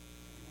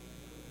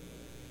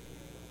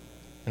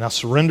 And I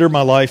surrender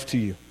my life to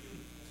You.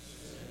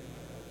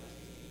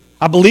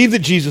 I believe that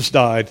Jesus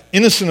died,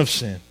 innocent of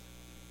sin,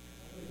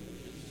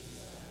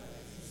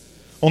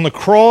 on the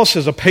cross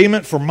as a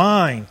payment for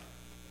mine.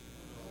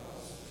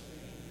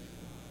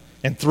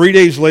 And 3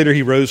 days later,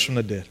 He rose from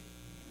the dead.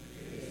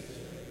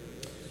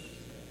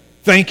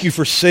 Thank You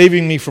for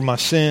saving me from my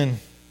sin,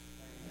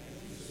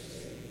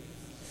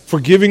 for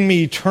giving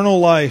me eternal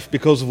life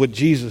because of what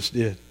Jesus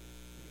did.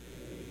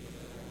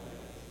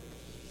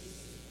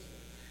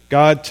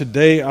 God,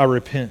 today I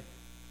repent.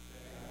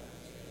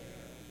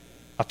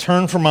 I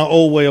turn from my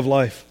old way of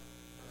life.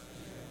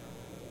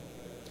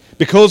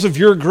 Because of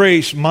Your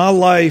grace, my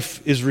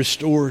life is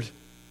restored.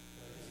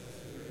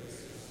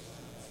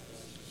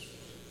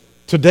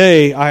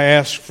 Today I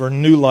ask for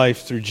new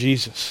life through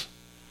Jesus.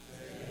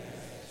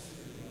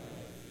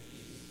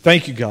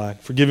 Thank You, God,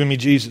 for giving me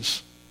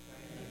Jesus,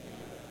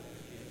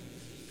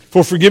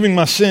 for forgiving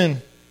my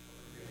sin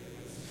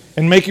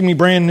and making me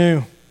brand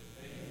new.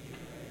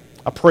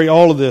 I pray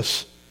all of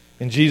this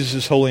in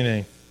Jesus' holy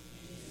name.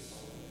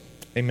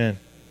 Amen.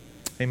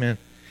 Amen.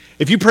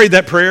 If you prayed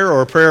that prayer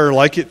or a prayer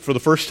like it for the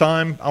first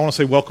time, I want to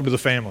say welcome to the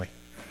family,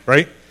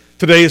 right?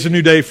 Today is a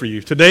new day for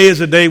you. Today is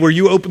a day where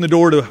you open the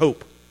door to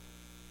hope.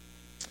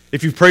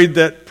 If you've prayed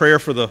that prayer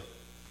for the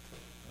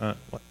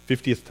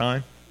 50th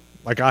time,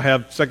 like I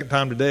have, second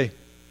time today,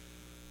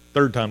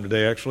 third time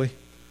today actually,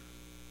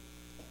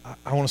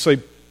 I want to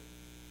say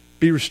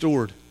be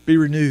restored, be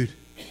renewed.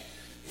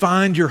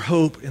 Find your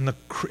hope in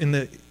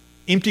the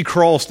empty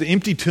cross, the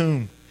empty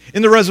tomb,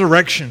 in the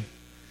resurrection,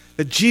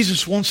 that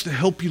Jesus wants to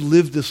help you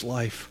live this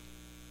life.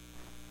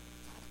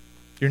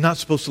 You're not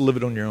supposed to live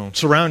it on your own.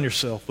 Surround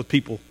yourself with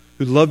people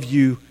who love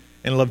you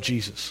and love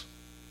Jesus.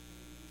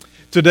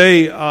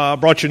 Today, I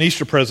brought you an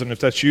Easter present,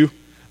 if that's you.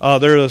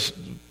 There's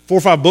 4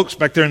 or 5 books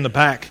back there in the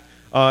back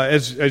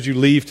as you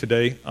leave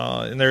today.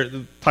 And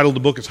the title of the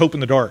book is Hope in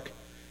the Dark.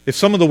 If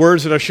some of the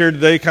words that I shared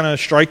today kind of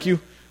strike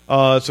you,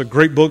 it's a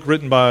great book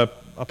written by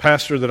a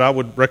pastor that I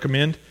would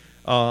recommend.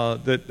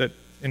 And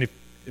if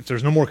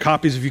there's no more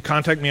copies, if you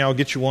contact me, I'll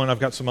get you one. I've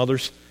got some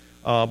others.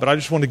 But I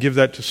just want to give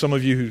that to some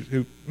of you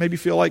who maybe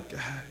feel like,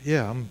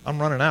 yeah,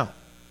 I'm running out.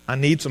 I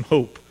need some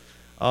hope.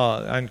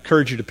 I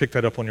encourage you to pick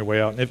that up on your way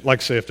out. And like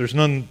I say, if there's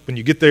none, when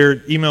you get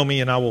there, email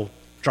me and I will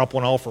drop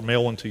one off or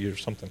mail one to you or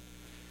something.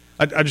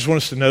 I just want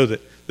us to know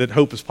that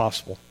hope is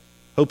possible.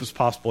 Hope is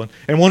possible.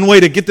 And one way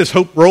to get this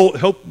hope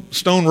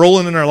stone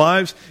rolling in our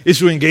lives is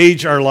to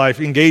engage our life,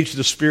 engage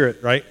the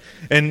Spirit, right?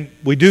 And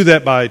we do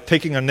that by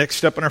taking a next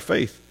step in our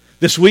faith.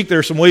 This week there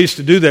are some ways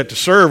to do that, to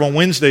serve. On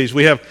Wednesdays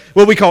we have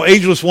what we call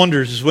Ageless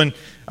Wonders, is when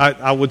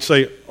I would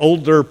say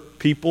older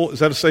people. Is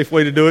that a safe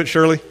way to do it,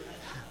 Shirley?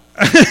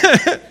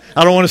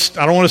 I don't want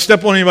to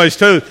step on anybody's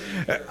toes.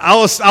 I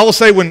will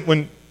say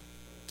when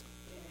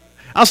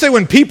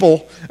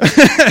people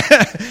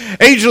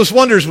Ageless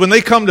Wonders, when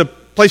they come to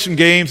play some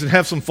games and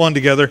have some fun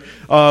together,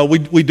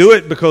 we do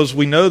it because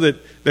we know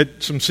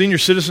that some senior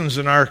citizens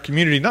in our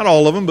community, not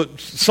all of them, but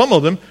some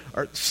of them,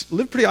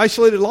 live pretty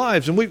isolated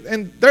lives,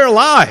 and they're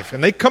alive,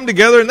 and they come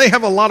together and they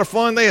have a lot of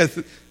fun.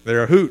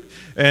 They're a hoot,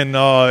 and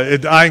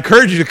I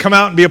encourage you to come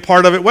out and be a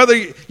part of it. Whether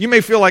you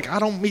may feel like I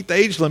don't meet the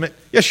age limit,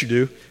 yes you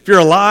do. If you're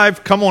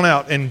alive, come on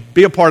out and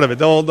be a part of it.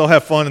 They'll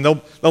have fun, and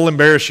they'll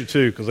embarrass you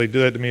too, because they do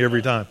that to me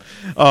every time.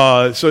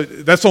 So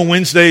that's on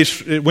Wednesday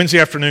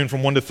afternoon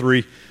from 1 to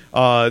 3.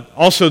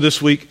 Also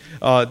this week,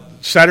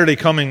 Saturday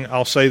coming,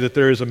 I'll say that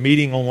there is a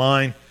meeting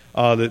online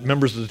that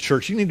members of the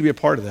church, you need to be a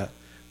part of that.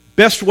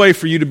 Best way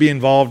for you to be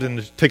involved and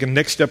to take a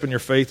next step in your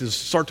faith is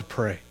start to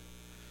pray.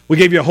 We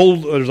gave you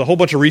there's a whole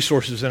bunch of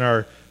resources in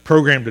our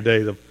program today.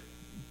 The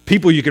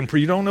people you can pray,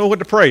 you don't know what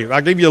to pray.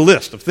 I gave you a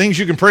list of things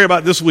you can pray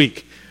about this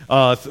week,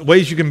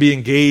 ways you can be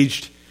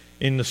engaged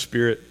in the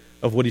Spirit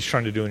of what He's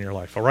trying to do in your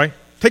life, all right?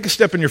 Take a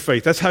step in your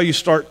faith. That's how you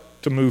start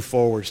to move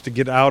forwards, to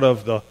get out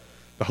of the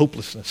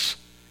hopelessness,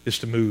 is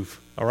to move,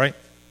 all right?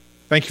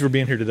 Thank you for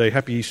being here today.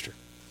 Happy Easter.